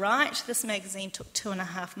 years to write. This magazine took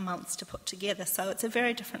 2.5 months to put together. So it's a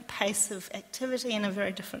very different pace of activity and a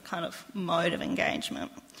very different kind of mode of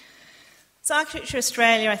engagement. So Architecture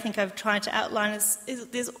Australia, I think I've tried to outline, as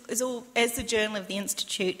the journal of the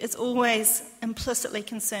Institute, is always implicitly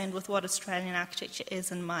concerned with what Australian architecture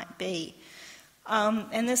is and might be.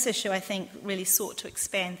 And this issue, I think, really sought to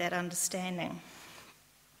expand that understanding.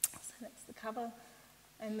 So that's the cover.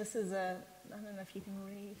 And this is I don't know if you can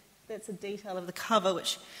read, that's a detail of the cover,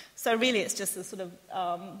 so really it's just a sort of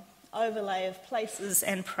overlay of places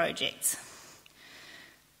and projects.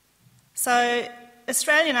 So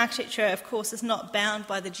Australian architecture, of course, is not bound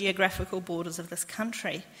by the geographical borders of this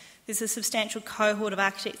country. There's a substantial cohort of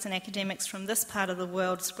architects and academics from this part of the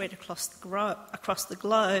world spread across the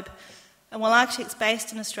globe And while architects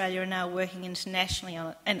based in Australia are now working internationally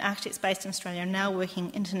on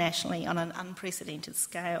an unprecedented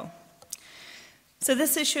scale. So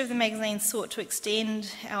this issue of the magazine sought to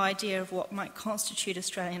extend our idea of what might constitute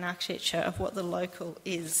Australian architecture, of what the local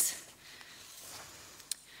is.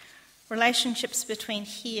 Relationships between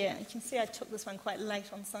here. You can see I took this one quite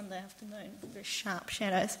late on Sunday afternoon, very sharp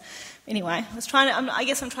shadows. Anyway, I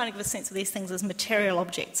guess I'm trying to give a sense of these things as material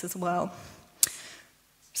objects as well.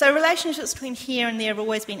 So relationships between here and there have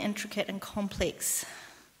always been intricate and complex.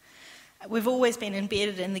 We've always been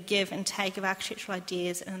embedded in the give and take of architectural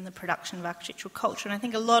ideas and in the production of architectural culture. And I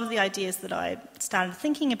think a lot of the ideas that I started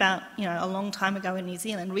thinking about, a long time ago in New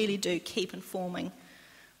Zealand really do keep informing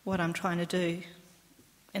what I'm trying to do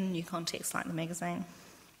in a new context like the magazine.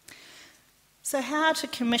 So how to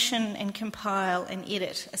commission and compile and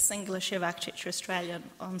edit a single issue of Architecture Australia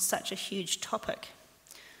on such a huge topic?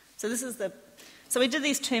 So we did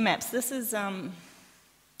these two maps. This is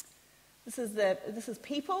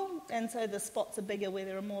people, and so the spots are bigger where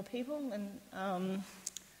there are more people, and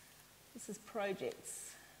this is project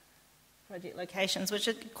locations, which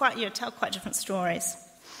are tell quite different stories.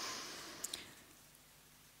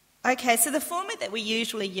 Okay, so the format that we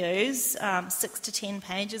usually use, 6 to 10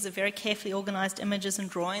 pages of very carefully organised images and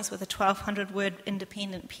drawings with a 1,200-word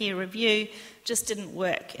independent peer review, just didn't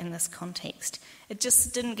work in this context. It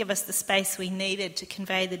just didn't give us the space we needed to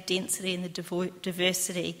convey the density and the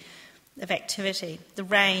diversity of activity, the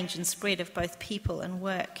range and spread of both people and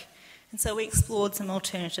work. And so we explored some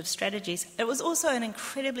alternative strategies. It was also an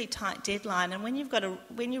incredibly tight deadline, and when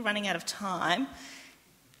you're running out of time,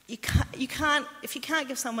 if you can't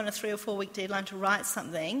give someone a 3 or 4 week deadline to write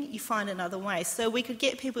something, you find another way. So we could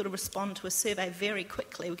get people to respond to a survey very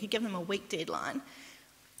quickly. We could give them a week deadline.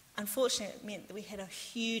 Unfortunately, it meant that we had a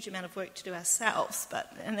huge amount of work to do ourselves.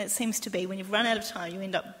 And it seems to be when you've run out of time, you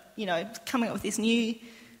end up, coming up with these new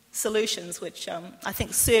solutions, which I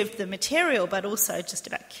think served the material, but also just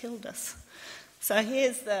about killed us. So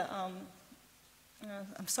here's the.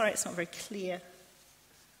 I'm sorry, it's not very clear.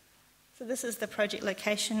 So this is the project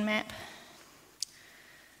location map.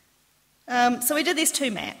 So we did these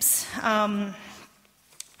two maps. And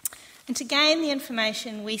to gain the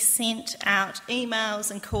information, we sent out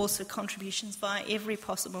emails and calls for contributions via every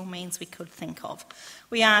possible means we could think of.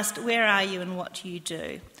 We asked, where are you and what do you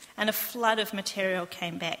do? And a flood of material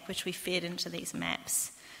came back, which we fed into these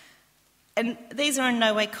maps. And these are in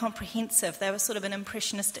no way comprehensive. They were sort of an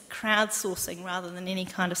impressionistic crowdsourcing rather than any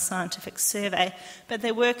kind of scientific survey, but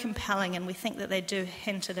they were compelling, and we think that they do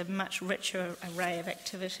hint at a much richer array of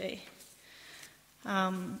activity.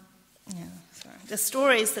 The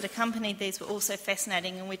stories that accompanied these were also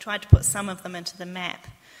fascinating, and we tried to put some of them into the map.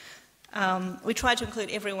 We tried to include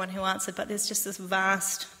everyone who answered, but there's just this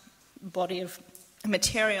vast body of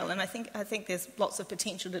material, and I think there's lots of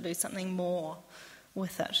potential to do something more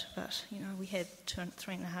with it, but we had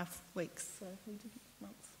 3.5 weeks, so we did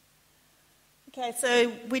months. Okay,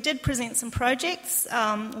 so we did present some projects.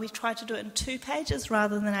 We tried to do it in 2 pages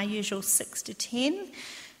rather than our usual 6 to 10,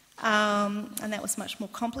 and that was much more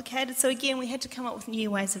complicated. So again, we had to come up with new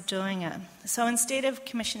ways of doing it. So instead of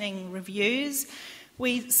commissioning reviews,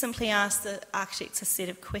 we simply asked the architects a set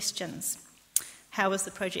of questions. How was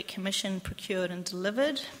the project commissioned, procured and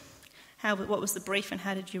delivered? What was the brief and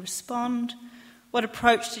how did you respond? What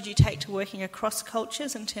approach did you take to working across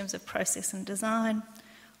cultures in terms of process and design?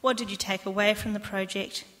 What did you take away from the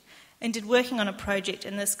project? And did working on a project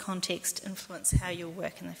in this context influence how you'll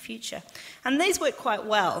work in the future? And these work quite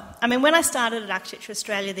well. I mean, when I started at Architecture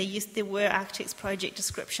Australia, there were architects' project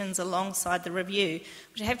descriptions alongside the review,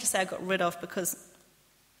 which I have to say I got rid of because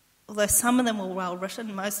although some of them were well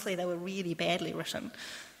written, mostly they were really badly written.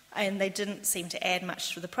 And they didn't seem to add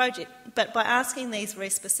much to the project. But by asking these very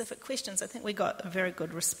specific questions, I think we got a very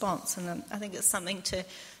good response. And I think it's something to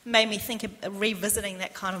made me think of revisiting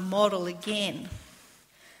that kind of model again.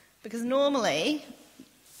 Because normally,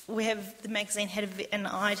 the magazine and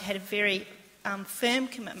I'd had a very firm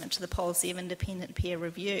commitment to the policy of independent peer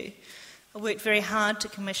review. I worked very hard to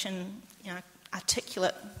commission,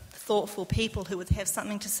 articulate, thoughtful people who would have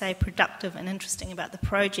something to say productive and interesting about the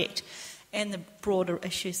project and the broader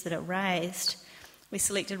issues that it raised. We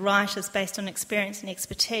selected writers based on experience and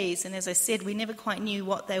expertise, and as I said, we never quite knew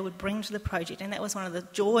what they would bring to the project, and that was one of the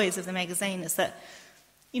joys of the magazine, is that,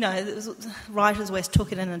 writers always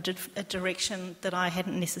took it in a direction that I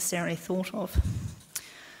hadn't necessarily thought of.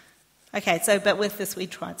 Okay, but with this we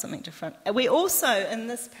tried something different. We also, in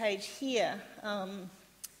this page here,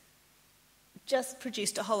 just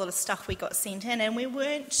produced a whole lot of stuff we got sent in, and we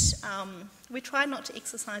tried not to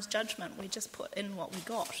exercise judgment, we just put in what we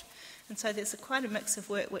got. And so there's quite a mix of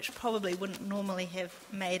work which probably wouldn't normally have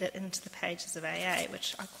made it into the pages of AA,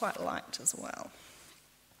 which I quite liked as well.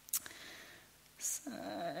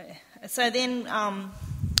 So then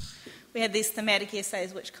we had these thematic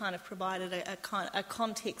essays which kind of provided a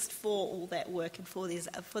context for all that work and for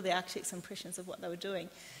the architects' impressions of what they were doing.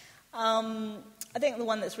 I think the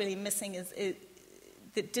one that's really missing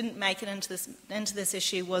that didn't make it into this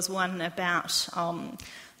issue was one about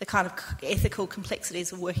the kind of ethical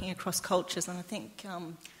complexities of working across cultures, and I think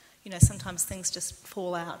sometimes things just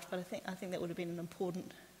fall out. But I think that would have been an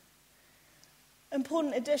important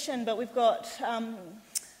addition. But we've got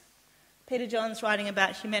Peter Johns writing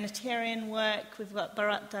about humanitarian work. We've got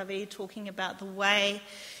Bharat Davi talking about the way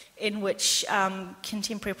in which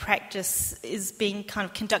contemporary practice is being kind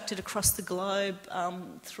of conducted across the globe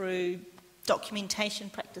through documentation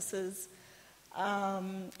practices.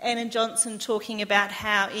 Anna Johnson talking about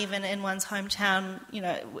how even in one's hometown,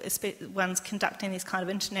 one's conducting these kind of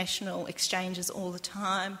international exchanges all the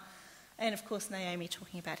time. And of course Naomi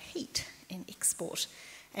talking about heat in export.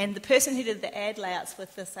 And the person who did the ad layouts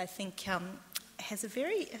with this, I think, has a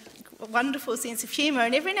very wonderful sense of humour,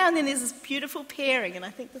 and every now and then there's this beautiful pairing, and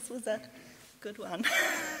I think this was a good one.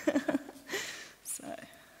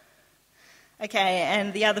 Okay,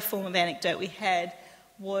 and the other form of anecdote we had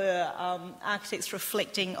were architects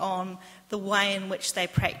reflecting on the way in which they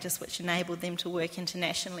practice, which enabled them to work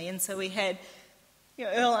internationally. And so we had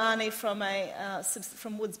Earl Arney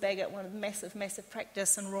from Woods Bagot, one of massive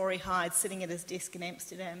practice, and Rory Hyde sitting at his desk in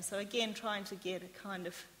Amsterdam. So again, trying to get a kind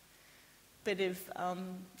of bit of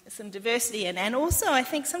some diversity in. And also, I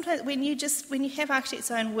think sometimes when you have architects'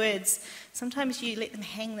 own words, sometimes you let them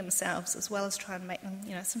hang themselves as well as try and make them,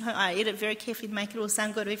 sometimes I edit very carefully to make it all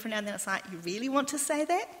sound good. Every now and then it's like, you really want to say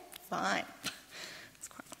that? Fine. It's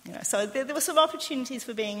quite, so there were some opportunities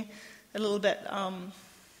for being a little bit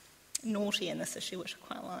naughty in this issue, which I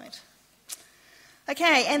quite liked.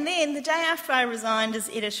 Okay, and then the day after I resigned as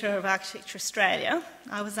editor of Architecture Australia,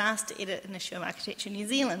 I was asked to edit an issue of Architecture New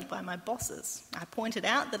Zealand by my bosses. I pointed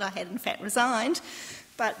out that I had in fact resigned,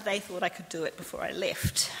 but they thought I could do it before I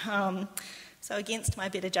left. So against my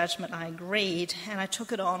better judgment, I agreed, and I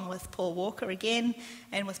took it on with Paul Walker again,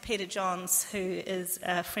 and with Peter Johns, who is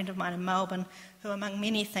a friend of mine in Melbourne, who among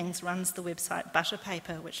many things runs the website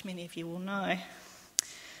Butterpaper, which many of you will know.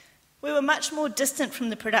 We were much more distant from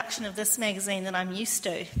the production of this magazine than I'm used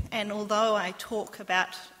to, and although I talk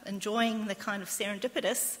about enjoying the kind of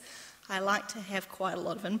serendipitous, I like to have quite a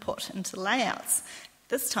lot of input into layouts.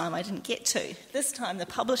 This time I didn't get to. This time the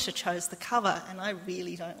publisher chose the cover, and I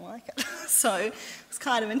really don't like it. So it's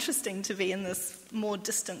kind of interesting to be in this more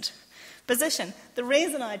distant position. The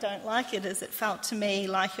reason I don't like it is it felt to me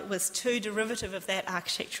like it was too derivative of that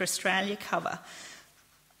Architecture Australia cover.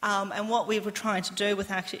 And what we were trying to do with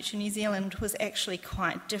Architecture New Zealand was actually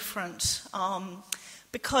quite different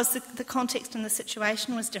because the context and the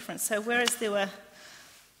situation was different. So whereas there were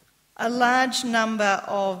a large number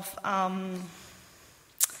of,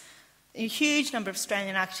 a huge number of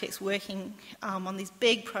Australian architects working on these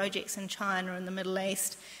big projects in China and the Middle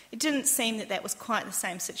East, it didn't seem that that was quite the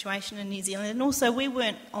same situation in New Zealand. And also we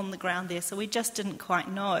weren't on the ground there, so we just didn't quite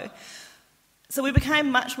know. So we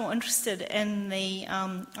became much more interested in the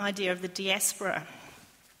idea of the diaspora.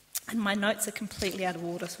 And my notes are completely out of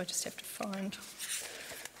order, so I just have to find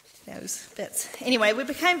those bits. Anyway,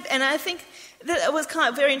 and I think that it was kind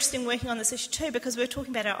of very interesting working on this issue too, because we were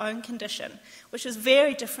talking about our own condition, which was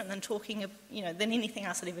very different than than anything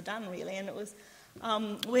else I'd ever done, really. And it was,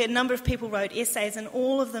 where a number of people wrote essays, and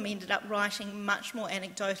all of them ended up writing much more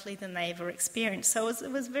anecdotally than they ever experienced. So it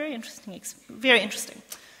was very interesting, very interesting.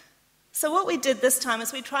 So what we did this time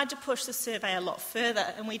is we tried to push the survey a lot further,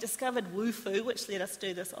 and we discovered WooFoo, which let us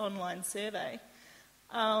do this online survey.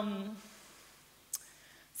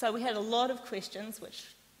 So we had a lot of questions, which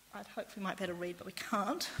I'd hoped we might be able to read, but we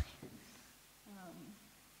can't.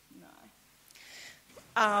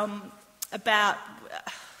 About,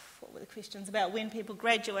 what were the questions? About when people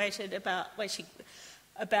graduated, about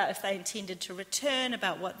if they intended to return,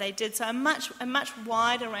 about what they did. So a much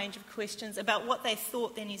wider range of questions about what they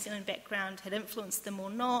thought their New Zealand background had influenced them or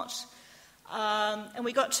not. And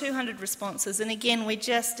we got 200 responses. And again, we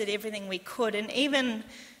just did everything we could. And even,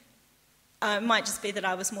 it might just be that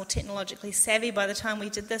I was more technologically savvy by the time we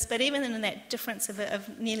did this, but even in that difference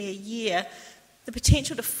of nearly a year, the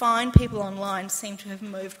potential to find people online seemed to have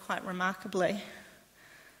moved quite remarkably.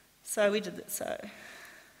 So we did that. So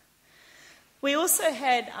we also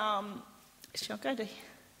had,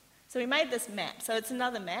 so we made this map. So it's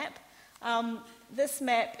another map. This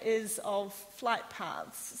map is of flight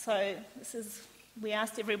paths. So this is we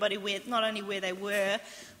asked everybody not only where they were,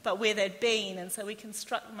 but where they'd been. And so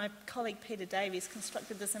my colleague Peter Davies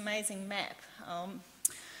constructed this amazing map.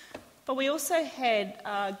 But we also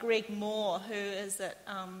had Greg Moore, who is at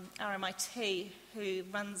RMIT, who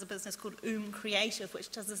runs a business called Creative,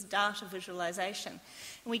 which does this data visualization.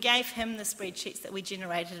 And we gave him the spreadsheets that we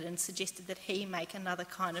generated and suggested that he make another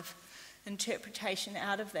kind of interpretation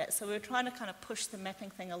out of that. So we were trying to kind of push the mapping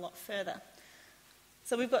thing a lot further.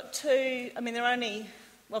 So we've got for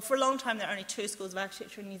a long time there are only 2 schools of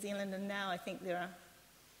architecture in New Zealand, and now I think there are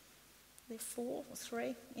 4 or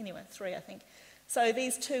 3? Anyway, 3 I think. So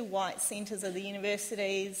these 2 white centres are the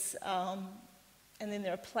universities, and then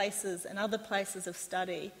there are places and other places of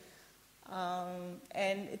study.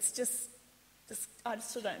 And it's just I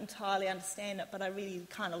still don't entirely understand it, but I really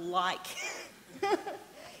kind of like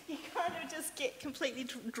you kind of just get completely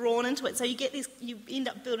drawn into it. So you end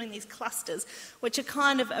up building these clusters, which are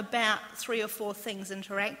kind of about 3 or 4 things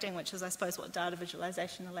interacting, which is, I suppose, what data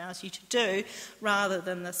visualization allows you to do, rather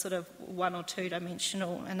than the sort of 1 or 2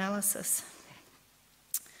 dimensional analysis.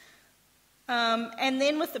 And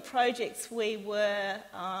then with the projects, we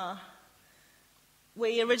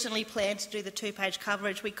originally planned to do the 2-page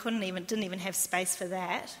coverage. We didn't even have space for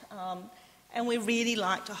that. And we really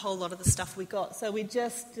liked a whole lot of the stuff we got. So we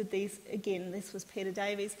just did these, again, this was Peter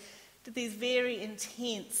Davies, did these very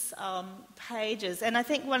intense pages. And I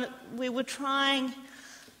think we were trying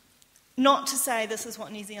not to say this is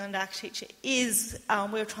what New Zealand architecture is.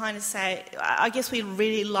 We were trying to say, I guess we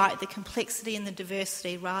really liked the complexity and the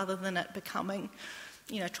diversity rather than it becoming,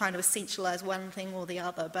 trying to essentialise one thing or the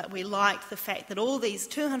other. But we liked the fact that all these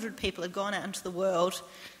 200 people had gone out into the world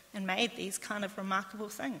and made these kind of remarkable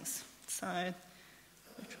things. So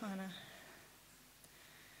we're trying to...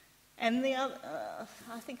 And the other...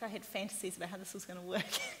 I think I had fantasies about how this was going to work.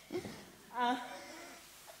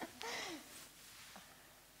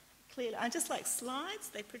 Clearly, I just like slides.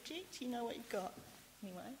 They project. You know what you've got.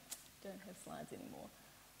 Anyway, don't have slides anymore.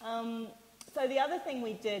 So the other thing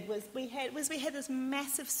we did was we had this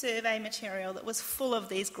massive survey material that was full of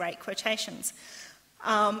these great quotations.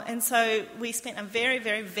 And so we spent a very,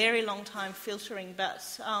 very, very long time filtering,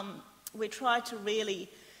 but we tried to really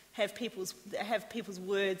have people's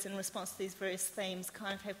words in response to these various themes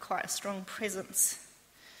kind of have quite a strong presence.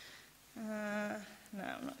 No,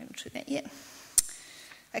 I'm not going to do that yet.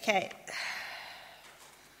 Okay.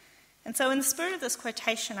 And so in the spirit of this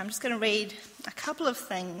quotation, I'm just going to read a couple of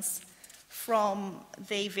things from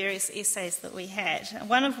the various essays that we had,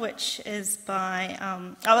 one of which is by...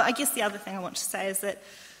 I guess the other thing I want to say is that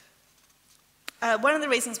one of the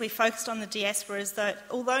reasons we focused on the diaspora is that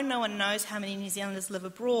although no one knows how many New Zealanders live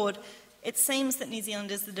abroad, it seems that New Zealand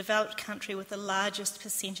is the developed country with the largest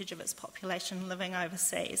percentage of its population living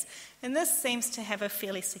overseas. And this seems to have a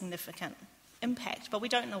fairly significant impact, but we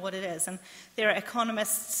don't know what it is. And there are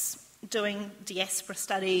economists doing diaspora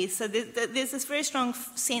studies, so there's this very strong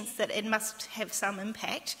sense that it must have some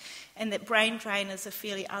impact, and that brain drain is a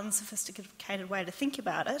fairly unsophisticated way to think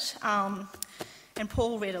about it. And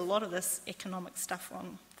Paul read a lot of this economic stuff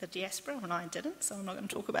on the diaspora, and I didn't, so I'm not going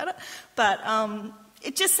to talk about it. But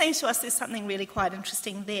it just seems to us there's something really quite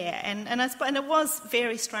interesting there. And it was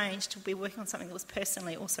very strange to be working on something that was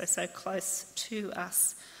personally also so close to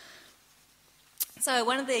us. So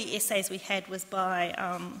one of the essays we had was by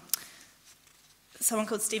someone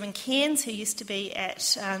called Stephen Cairns, who used to be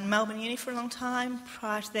at Melbourne Uni for a long time.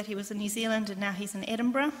 Prior to that, he was in New Zealand, and now he's in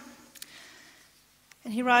Edinburgh.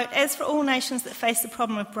 And he wrote, "As for all nations that face the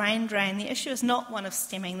problem of brain drain, the issue is not one of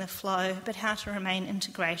stemming the flow, but how to remain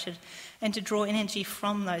integrated and to draw energy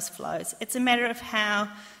from those flows. It's a matter of how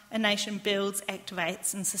a nation builds,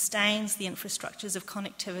 activates and sustains the infrastructures of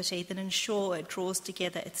connectivity that ensure it draws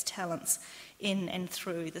together its talents in and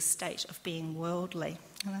through the state of being worldly."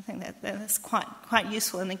 And I think that's quite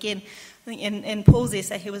useful. And again, I think in Paul's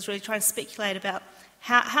essay, he was really trying to speculate about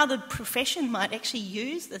how the profession might actually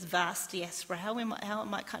use this vast diaspora, how it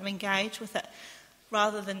might kind of engage with it,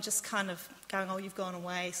 rather than just kind of going, oh, you've gone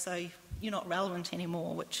away, so you're not relevant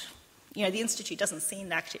anymore, which, the Institute doesn't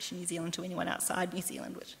send Architecture New Zealand to anyone outside New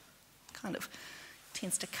Zealand, which kind of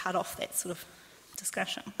tends to cut off that sort of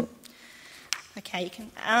discussion. Okay, you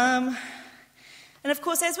can... and of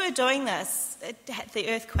course, as we were doing this, the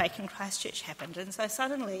earthquake in Christchurch happened, and so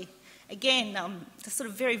suddenly... Again, the sort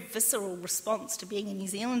of very visceral response to being a New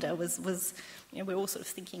Zealander was we're all sort of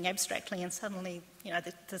thinking abstractly, and suddenly,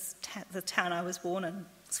 the town I was born in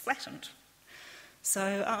was flattened.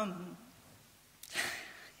 So,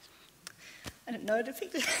 I didn't know it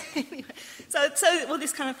affected anyway. So all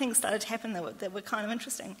these kind of things started to happen that were kind of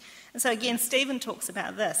interesting. And so again, Stephen talks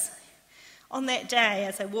about this. On that day,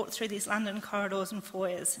 as I walked through these London corridors and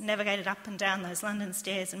foyers, navigated up and down those London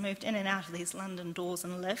stairs and moved in and out of these London doors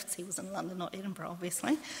and lifts — he was in London, not Edinburgh,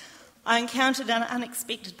 obviously — I encountered an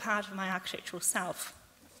unexpected part of my architectural self,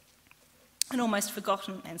 an almost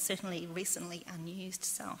forgotten and certainly recently unused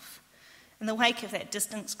self. In the wake of that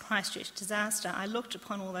distant Christchurch disaster, I looked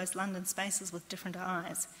upon all those London spaces with different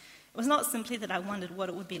eyes. It was not simply that I wondered what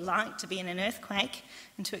it would be like to be in an earthquake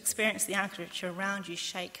and to experience the architecture around you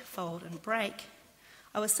shake, fold and break.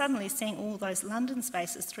 I was suddenly seeing all those London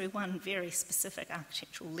spaces through one very specific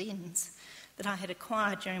architectural lens that I had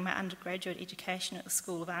acquired during my undergraduate education at the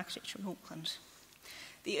School of Architecture in Auckland.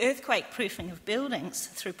 The earthquake-proofing of buildings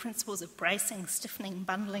through principles of bracing, stiffening,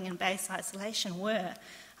 bundling and base isolation were,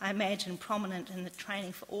 I imagine, prominent in the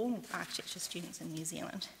training for all architecture students in New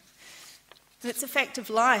Zealand. It's a fact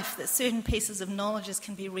of life that certain pieces of knowledge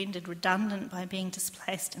can be rendered redundant by being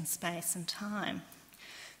displaced in space and time.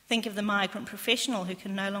 Think of the migrant professional who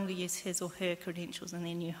can no longer use his or her credentials in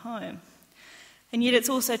their new home. And yet it's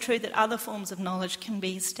also true that other forms of knowledge can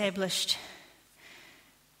be established,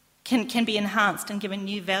 can be enhanced and given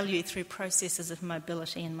new value through processes of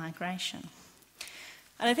mobility and migration.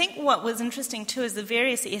 And I think what was interesting too is the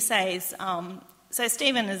various essays. So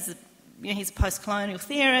Stephen is, he's a post-colonial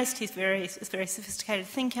theorist, he's a very sophisticated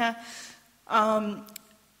thinker. The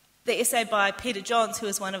essay by Peter Johns, who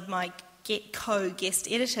is one of my co-guest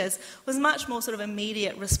editors, was much more sort of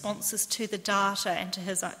immediate responses to the data and to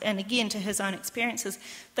his own experiences.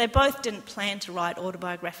 They both didn't plan to write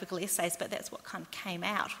autobiographical essays, but that's what kind of came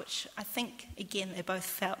out, which I think, again, they both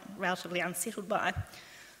felt relatively unsettled by.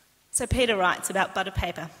 So Peter writes about butter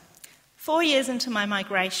paper. 4 years into my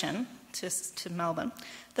migration to Melbourne,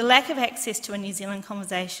 the lack of access to a New Zealand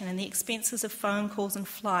conversation and the expenses of phone calls and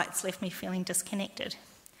flights left me feeling disconnected.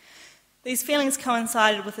 These feelings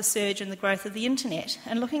coincided with the surge in the growth of the internet,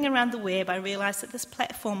 and looking around the web, I realised that this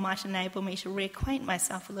platform might enable me to reacquaint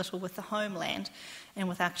myself a little with the homeland and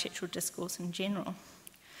with architectural discourse in general.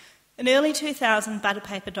 In early 2000,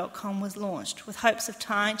 butterpaper.com was launched, with hopes of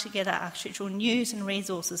tying together architectural news and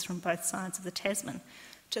resources from both sides of the Tasman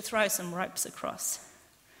to throw some ropes across.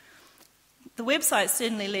 The website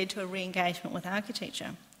certainly led to a re-engagement with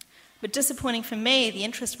architecture. But disappointing for me, the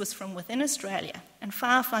interest was from within Australia and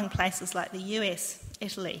far-flung places like the US,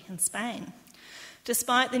 Italy and Spain.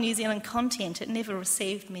 Despite the New Zealand content, it never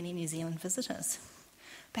received many New Zealand visitors.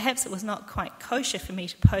 Perhaps it was not quite kosher for me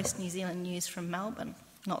to post New Zealand news from Melbourne,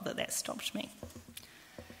 not that that stopped me.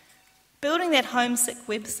 Building that homesick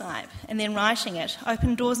website and then writing it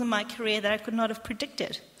opened doors in my career that I could not have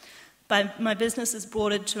predicted. My business is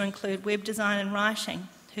broadened to include web design and writing.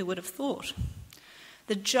 Who would have thought?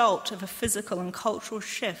 The jolt of a physical and cultural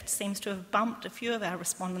shift seems to have bumped a few of our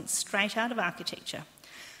respondents straight out of architecture.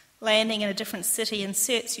 Landing in a different city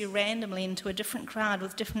inserts you randomly into a different crowd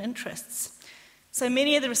with different interests. So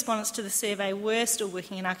many of the respondents to the survey were still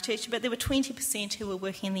working in architecture, but there were 20% who were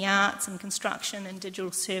working in the arts and construction and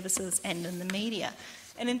digital services and in the media.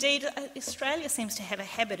 And indeed, Australia seems to have a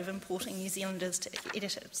habit of importing New Zealanders to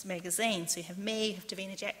edit its magazines. So you have me, you have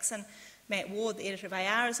Davina Jackson, Matt Ward, the editor of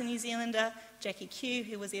AR, is a New Zealander. Jackie Q,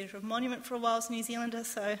 who was the editor of Monument for a while, is a New Zealander.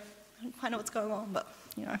 So I don't quite know what's going on, but,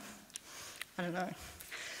 I don't know.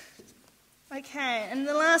 Okay, and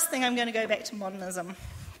the last thing, I'm going to go back to modernism.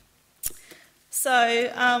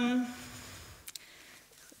 So,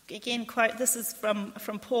 again, quote, this is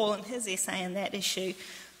from Paul in his essay in that issue.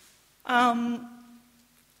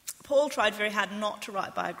 Paul tried very hard not to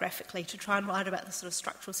write biographically, to try and write about the sort of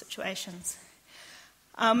structural situations.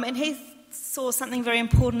 And he saw something very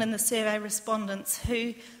important in the survey respondents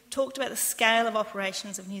who talked about the scale of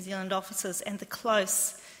operations of New Zealand offices and the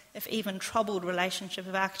close, if even troubled, relationship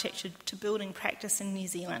of architecture to building practice in New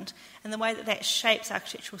Zealand and the way that that shapes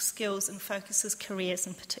architectural skills and focuses careers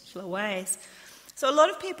in particular ways. So a lot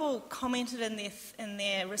of people commented in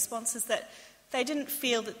their responses that they didn't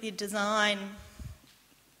feel that their design,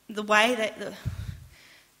 the way that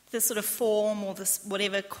the sort of form or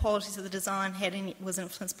whatever qualities of the design had was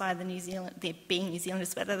influenced by their being New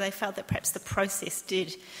Zealanders, but they felt that perhaps the process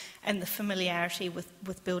did and the familiarity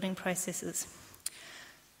with building processes.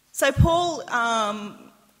 So Paul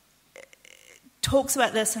talks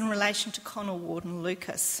about this in relation to Connell, Ward and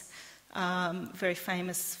Lucas, very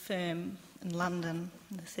famous firm in London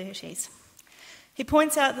in the 30s. He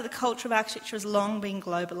points out that the culture of architecture has long been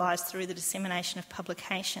globalised through the dissemination of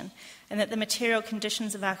publication and that the material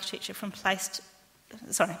conditions of architecture from place to...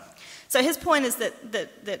 So his point is that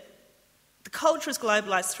the culture is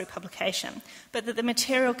globalised through publication, but that the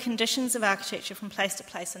material conditions of architecture from place to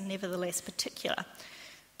place are nevertheless particular.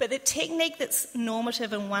 But the technique that's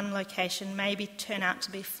normative in one location may turn out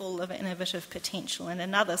to be full of innovative potential in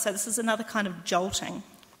another. So this is another kind of jolting.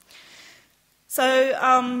 So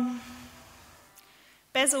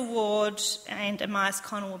Basil Ward and Amias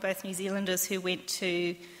Connell were both New Zealanders who went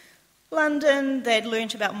to London. They'd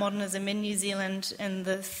learnt about modernism in New Zealand in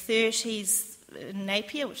the 30s in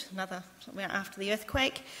Napier, which is another after the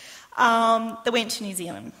earthquake. They went to New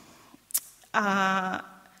Zealand.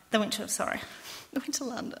 They went to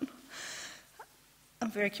London.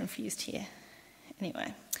 I'm very confused here.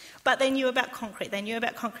 Anyway. But they knew about concrete. They knew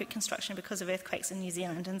about concrete construction because of earthquakes in New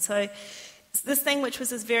Zealand. And so this thing, which was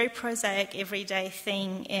this very prosaic, everyday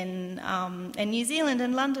thing in New Zealand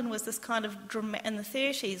and London, was this kind of in the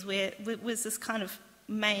 30s, where it was this kind of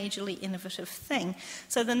majorly innovative thing.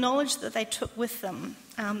 So the knowledge that they took with them,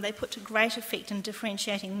 they put to great effect in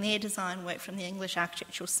differentiating their design work from the English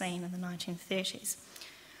architectural scene in the 1930s.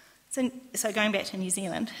 So going back to New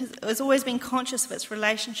Zealand, has always been conscious of its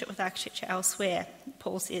relationship with architecture elsewhere,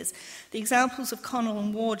 Paul says. The examples of Connell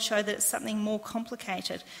and Ward show that it's something more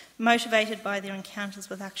complicated, motivated by their encounters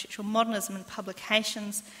with architectural modernism and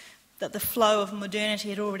publications that the flow of modernity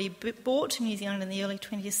had already brought to New Zealand in the early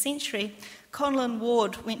 20th century. Connell and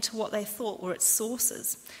Ward went to what they thought were its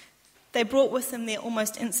sources. They brought with them their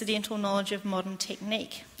almost incidental knowledge of modern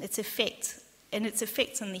technique, its effects in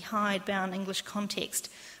the hidebound English context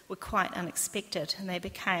were quite unexpected, and they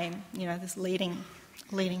became, this leading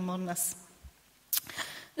modernists.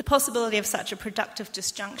 The possibility of such a productive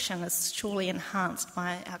disjunction is surely enhanced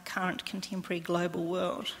by our current contemporary global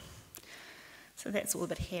world. So that's all a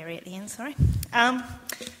bit hairy at the end, sorry.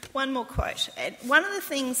 One more quote. One of the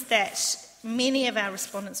things that many of our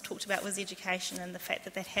respondents talked about was education and the fact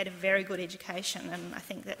that they'd had a very good education, and I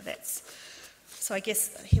think that's... So I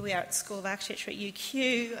guess here we are at the School of Architecture at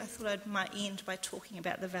UQ. I thought I might end by talking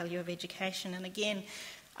about the value of education. And again,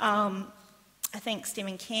 I think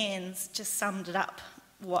Stephen Cairns just summed it up,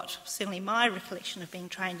 what certainly my recollection of being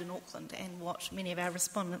trained in Auckland and what many of our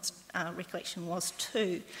respondents' recollection was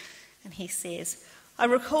too. And he says, I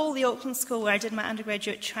recall the Auckland School where I did my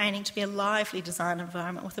undergraduate training to be a lively design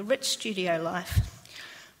environment with a rich studio life.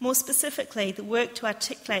 More specifically, the work to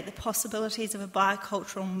articulate the possibilities of a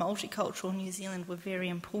bicultural and multicultural New Zealand were very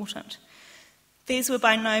important. These were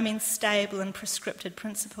by no means stable and prescripted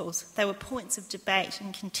principles. They were points of debate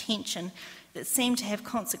and contention that seemed to have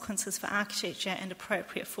consequences for architecture and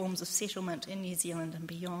appropriate forms of settlement in New Zealand and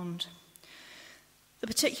beyond. The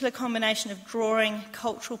particular combination of drawing,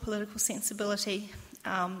 cultural, political sensibility,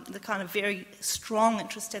 the kind of very strong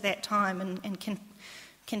interest at that time in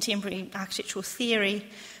contemporary architectural theory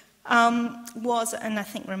was, and I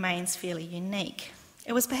think remains, fairly unique.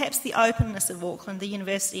 It was perhaps the openness of Auckland, the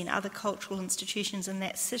university and other cultural institutions in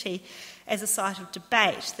that city as a site of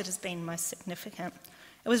debate that has been most significant.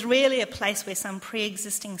 It was rarely a place where some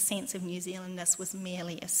pre-existing sense of New Zealandness was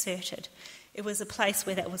merely asserted. It was a place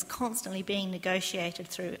where that was constantly being negotiated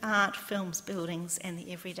through art, films, buildings and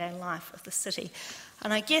the everyday life of the city.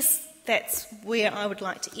 And I guess that's where I would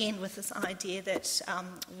like to end, with this idea that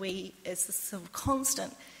as this sort of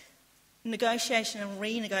constant negotiation and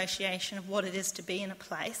renegotiation of what it is to be in a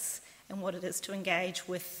place and what it is to engage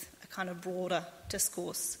with a kind of broader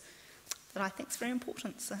discourse that I think is very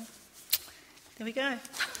important. So there we go.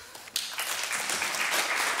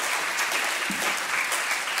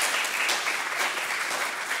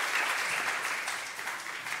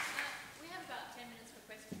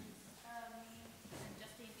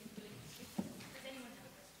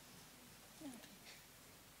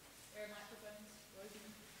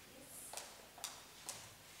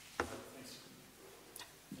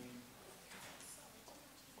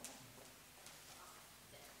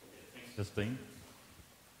 Justine.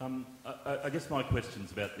 I guess my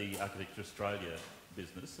question's about the Architecture Australia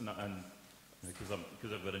business, and because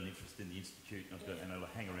I've got an interest in the institute and I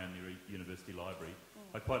hang around your university library,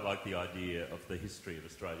 I quite like the idea of the history of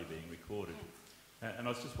Australia being recorded. And I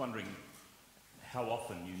was just wondering how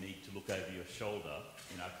often you need to look over your shoulder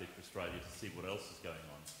in Architecture Australia to see what else is going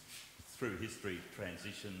on. Through history,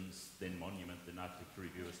 transitions, then Monument, then Architecture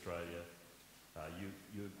Review Australia,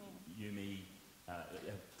 UME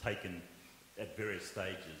have taken at various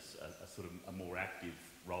stages a sort of a more active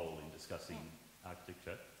role in discussing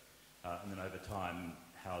architecture, and then over time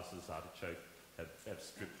Houses Artichoke have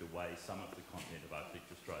stripped away some of the content of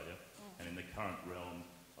Architecture Australia, and in the current realm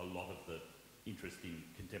a lot of the interest in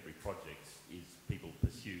contemporary projects is people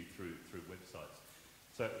pursue through websites.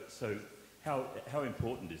 So how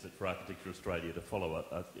important is it for Architecture Australia to follow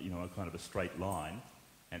a kind of a straight line,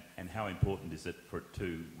 and how important is it for it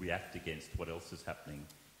to react against what else is happening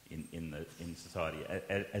in society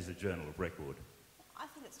as a journal of record? I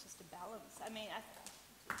think it's balance.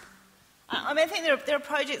 I think there are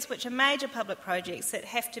projects which are major public projects that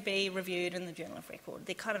have to be reviewed in the Journal of Record.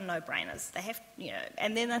 They're kind of no-brainers. They have,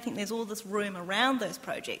 and then I think there's all this room around those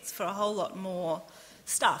projects for a whole lot more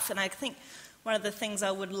stuff. And I think one of the things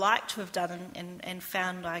I would like to have done and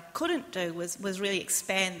found I couldn't do was really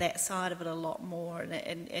expand that side of it a lot more.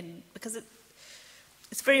 And because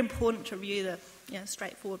it's very important to review the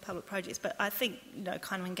straightforward public projects, but I think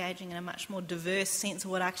kind of engaging in a much more diverse sense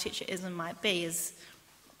of what architecture is and might be is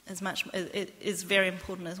very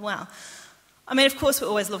important as well. I mean, of course, we're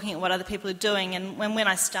always looking at what other people are doing, and when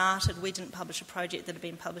I started, we didn't publish a project that had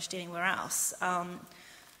been published anywhere else.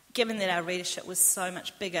 Given that our readership was so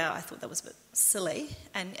much bigger, I thought that was a bit silly.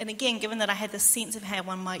 And again, given that I had the sense of how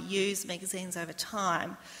one might use magazines over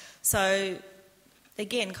time, so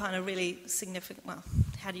again, kind of really significant, well,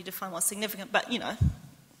 how do you define what's significant? But,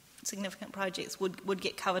 significant projects would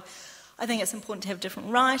get covered. I think it's important to have different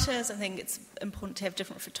writers. I think it's important to have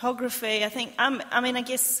different photography. I think, I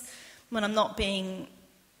guess when I'm not being...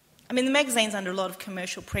 the magazine's under a lot of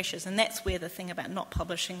commercial pressures, and that's where the thing about not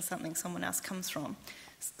publishing something someone else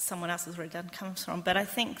has already done comes from. But I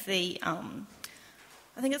think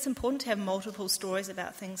I think it's important to have multiple stories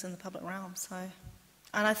about things in the public realm. So,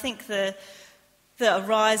 and I think the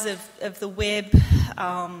rise of the web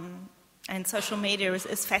and social media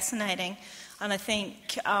is fascinating. And I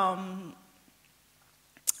think, I've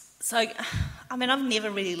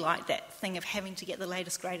never really liked that thing of having to get the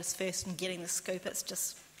latest, greatest first and getting the scoop. It's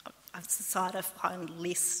just a side I find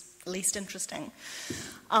least interesting.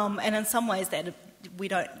 And in some ways that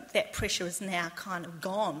pressure is now kind of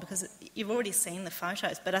gone because you've already seen the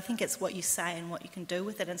photos, but I think it's what you say and what you can do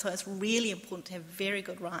with it. And so it's really important to have very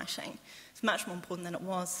good writing. It's much more important than it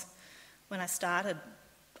was when I started,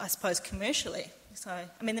 I suppose, commercially. So,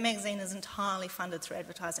 the magazine is entirely funded through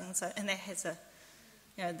advertising, and that has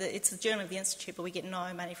it's the Journal of the Institute, but we get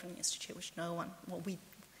no money from the Institute, which no one, we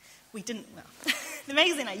didn't, the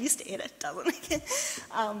magazine I used to edit doesn't.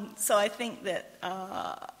 So I think that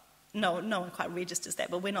no one quite registers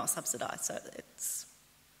that, but we're not subsidised, so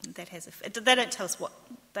they don't tell us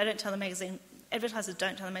advertisers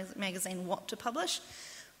don't tell the magazine what to publish,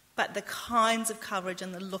 but the kinds of coverage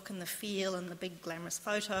and the look and the feel and the big glamorous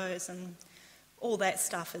photos and all that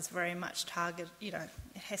stuff is very much targeted, it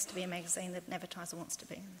has to be a magazine that an advertiser wants to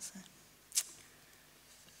be in. So.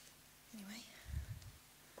 Anyway.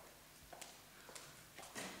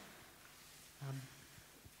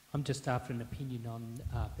 I'm just after an opinion on,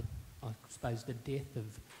 I suppose, the death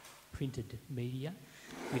of printed media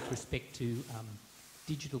with respect to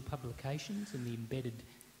digital publications and the embedded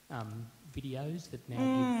videos that now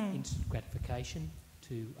give instant gratification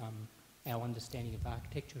to our understanding of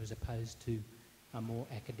architecture as opposed to a more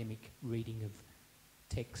academic reading of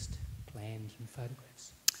text, plans and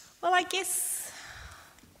photographs? Well, I guess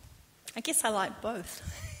I like both.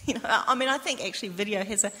 I think actually video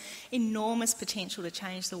has an enormous potential to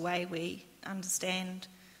change the way we understand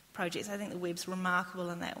projects. I think the web's remarkable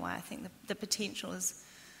in that way. I think the potential is,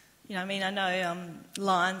 I know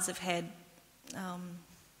Lions have had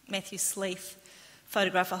Matthew Sleeth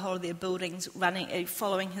photograph a whole of their buildings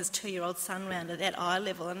following his 2-year-old son around at that eye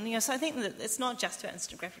level. And, so I think that it's not just about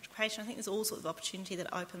instant gratification. I think there's all sorts of opportunity that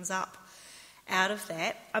opens up out of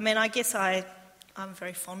that. I guess I'm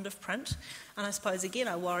very fond of print, and I suppose, again,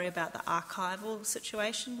 I worry about the archival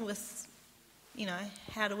situation with,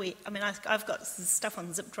 how do we... I've got stuff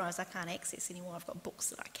on zip drives I can't access anymore. I've got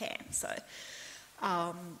books that I can. So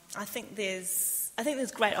I think there's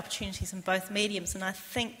great opportunities in both mediums, and I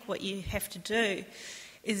think what you have to do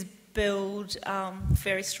is build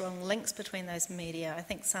very strong links between those media. I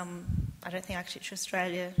don't think Architecture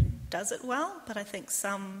Australia does it well, but I think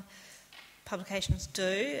some publications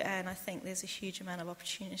do, and I think there's a huge amount of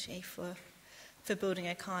opportunity for building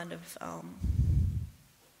a kind of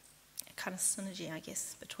synergy, I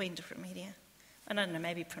guess, between different media. I don't know,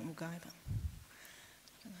 maybe print will go, but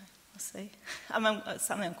I don't know, we'll see. It's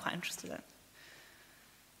something I'm quite interested in.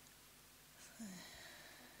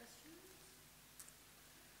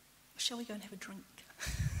 Shall we go and have a drink?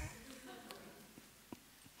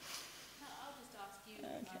 I'll just ask you,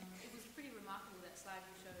 okay. It was pretty remarkable, that slide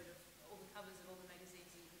you showed of all the covers of all the magazines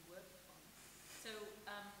that you've worked on. So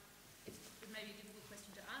it's maybe a difficult question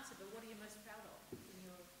to answer, but what are you most proud of in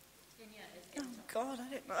your tenure as editor? Oh God,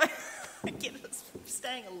 I don't know. I get it,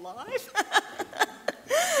 staying alive.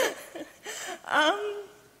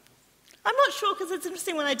 I'm not sure, because it's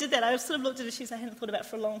interesting when I did that, I sort of looked at issues I hadn't thought about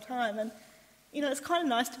for a long time, and it's kind of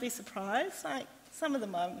nice to be surprised. Like, some of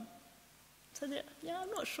them I'm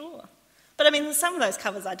not sure. But some of those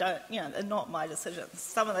covers I don't, they're not my decisions.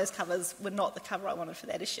 Some of those covers were not the cover I wanted for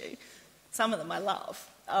that issue. Some of them I love,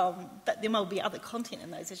 but there will be other content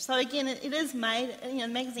in those issues. So again, it is made, the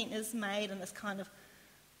magazine is made in this kind of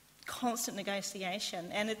constant negotiation,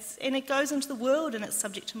 and it goes into the world and it's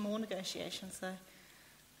subject to more negotiation. So,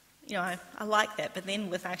 I like that, but then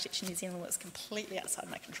with Architecture New Zealand, it was completely outside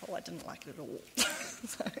my control. I didn't like it at all.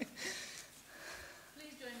 So.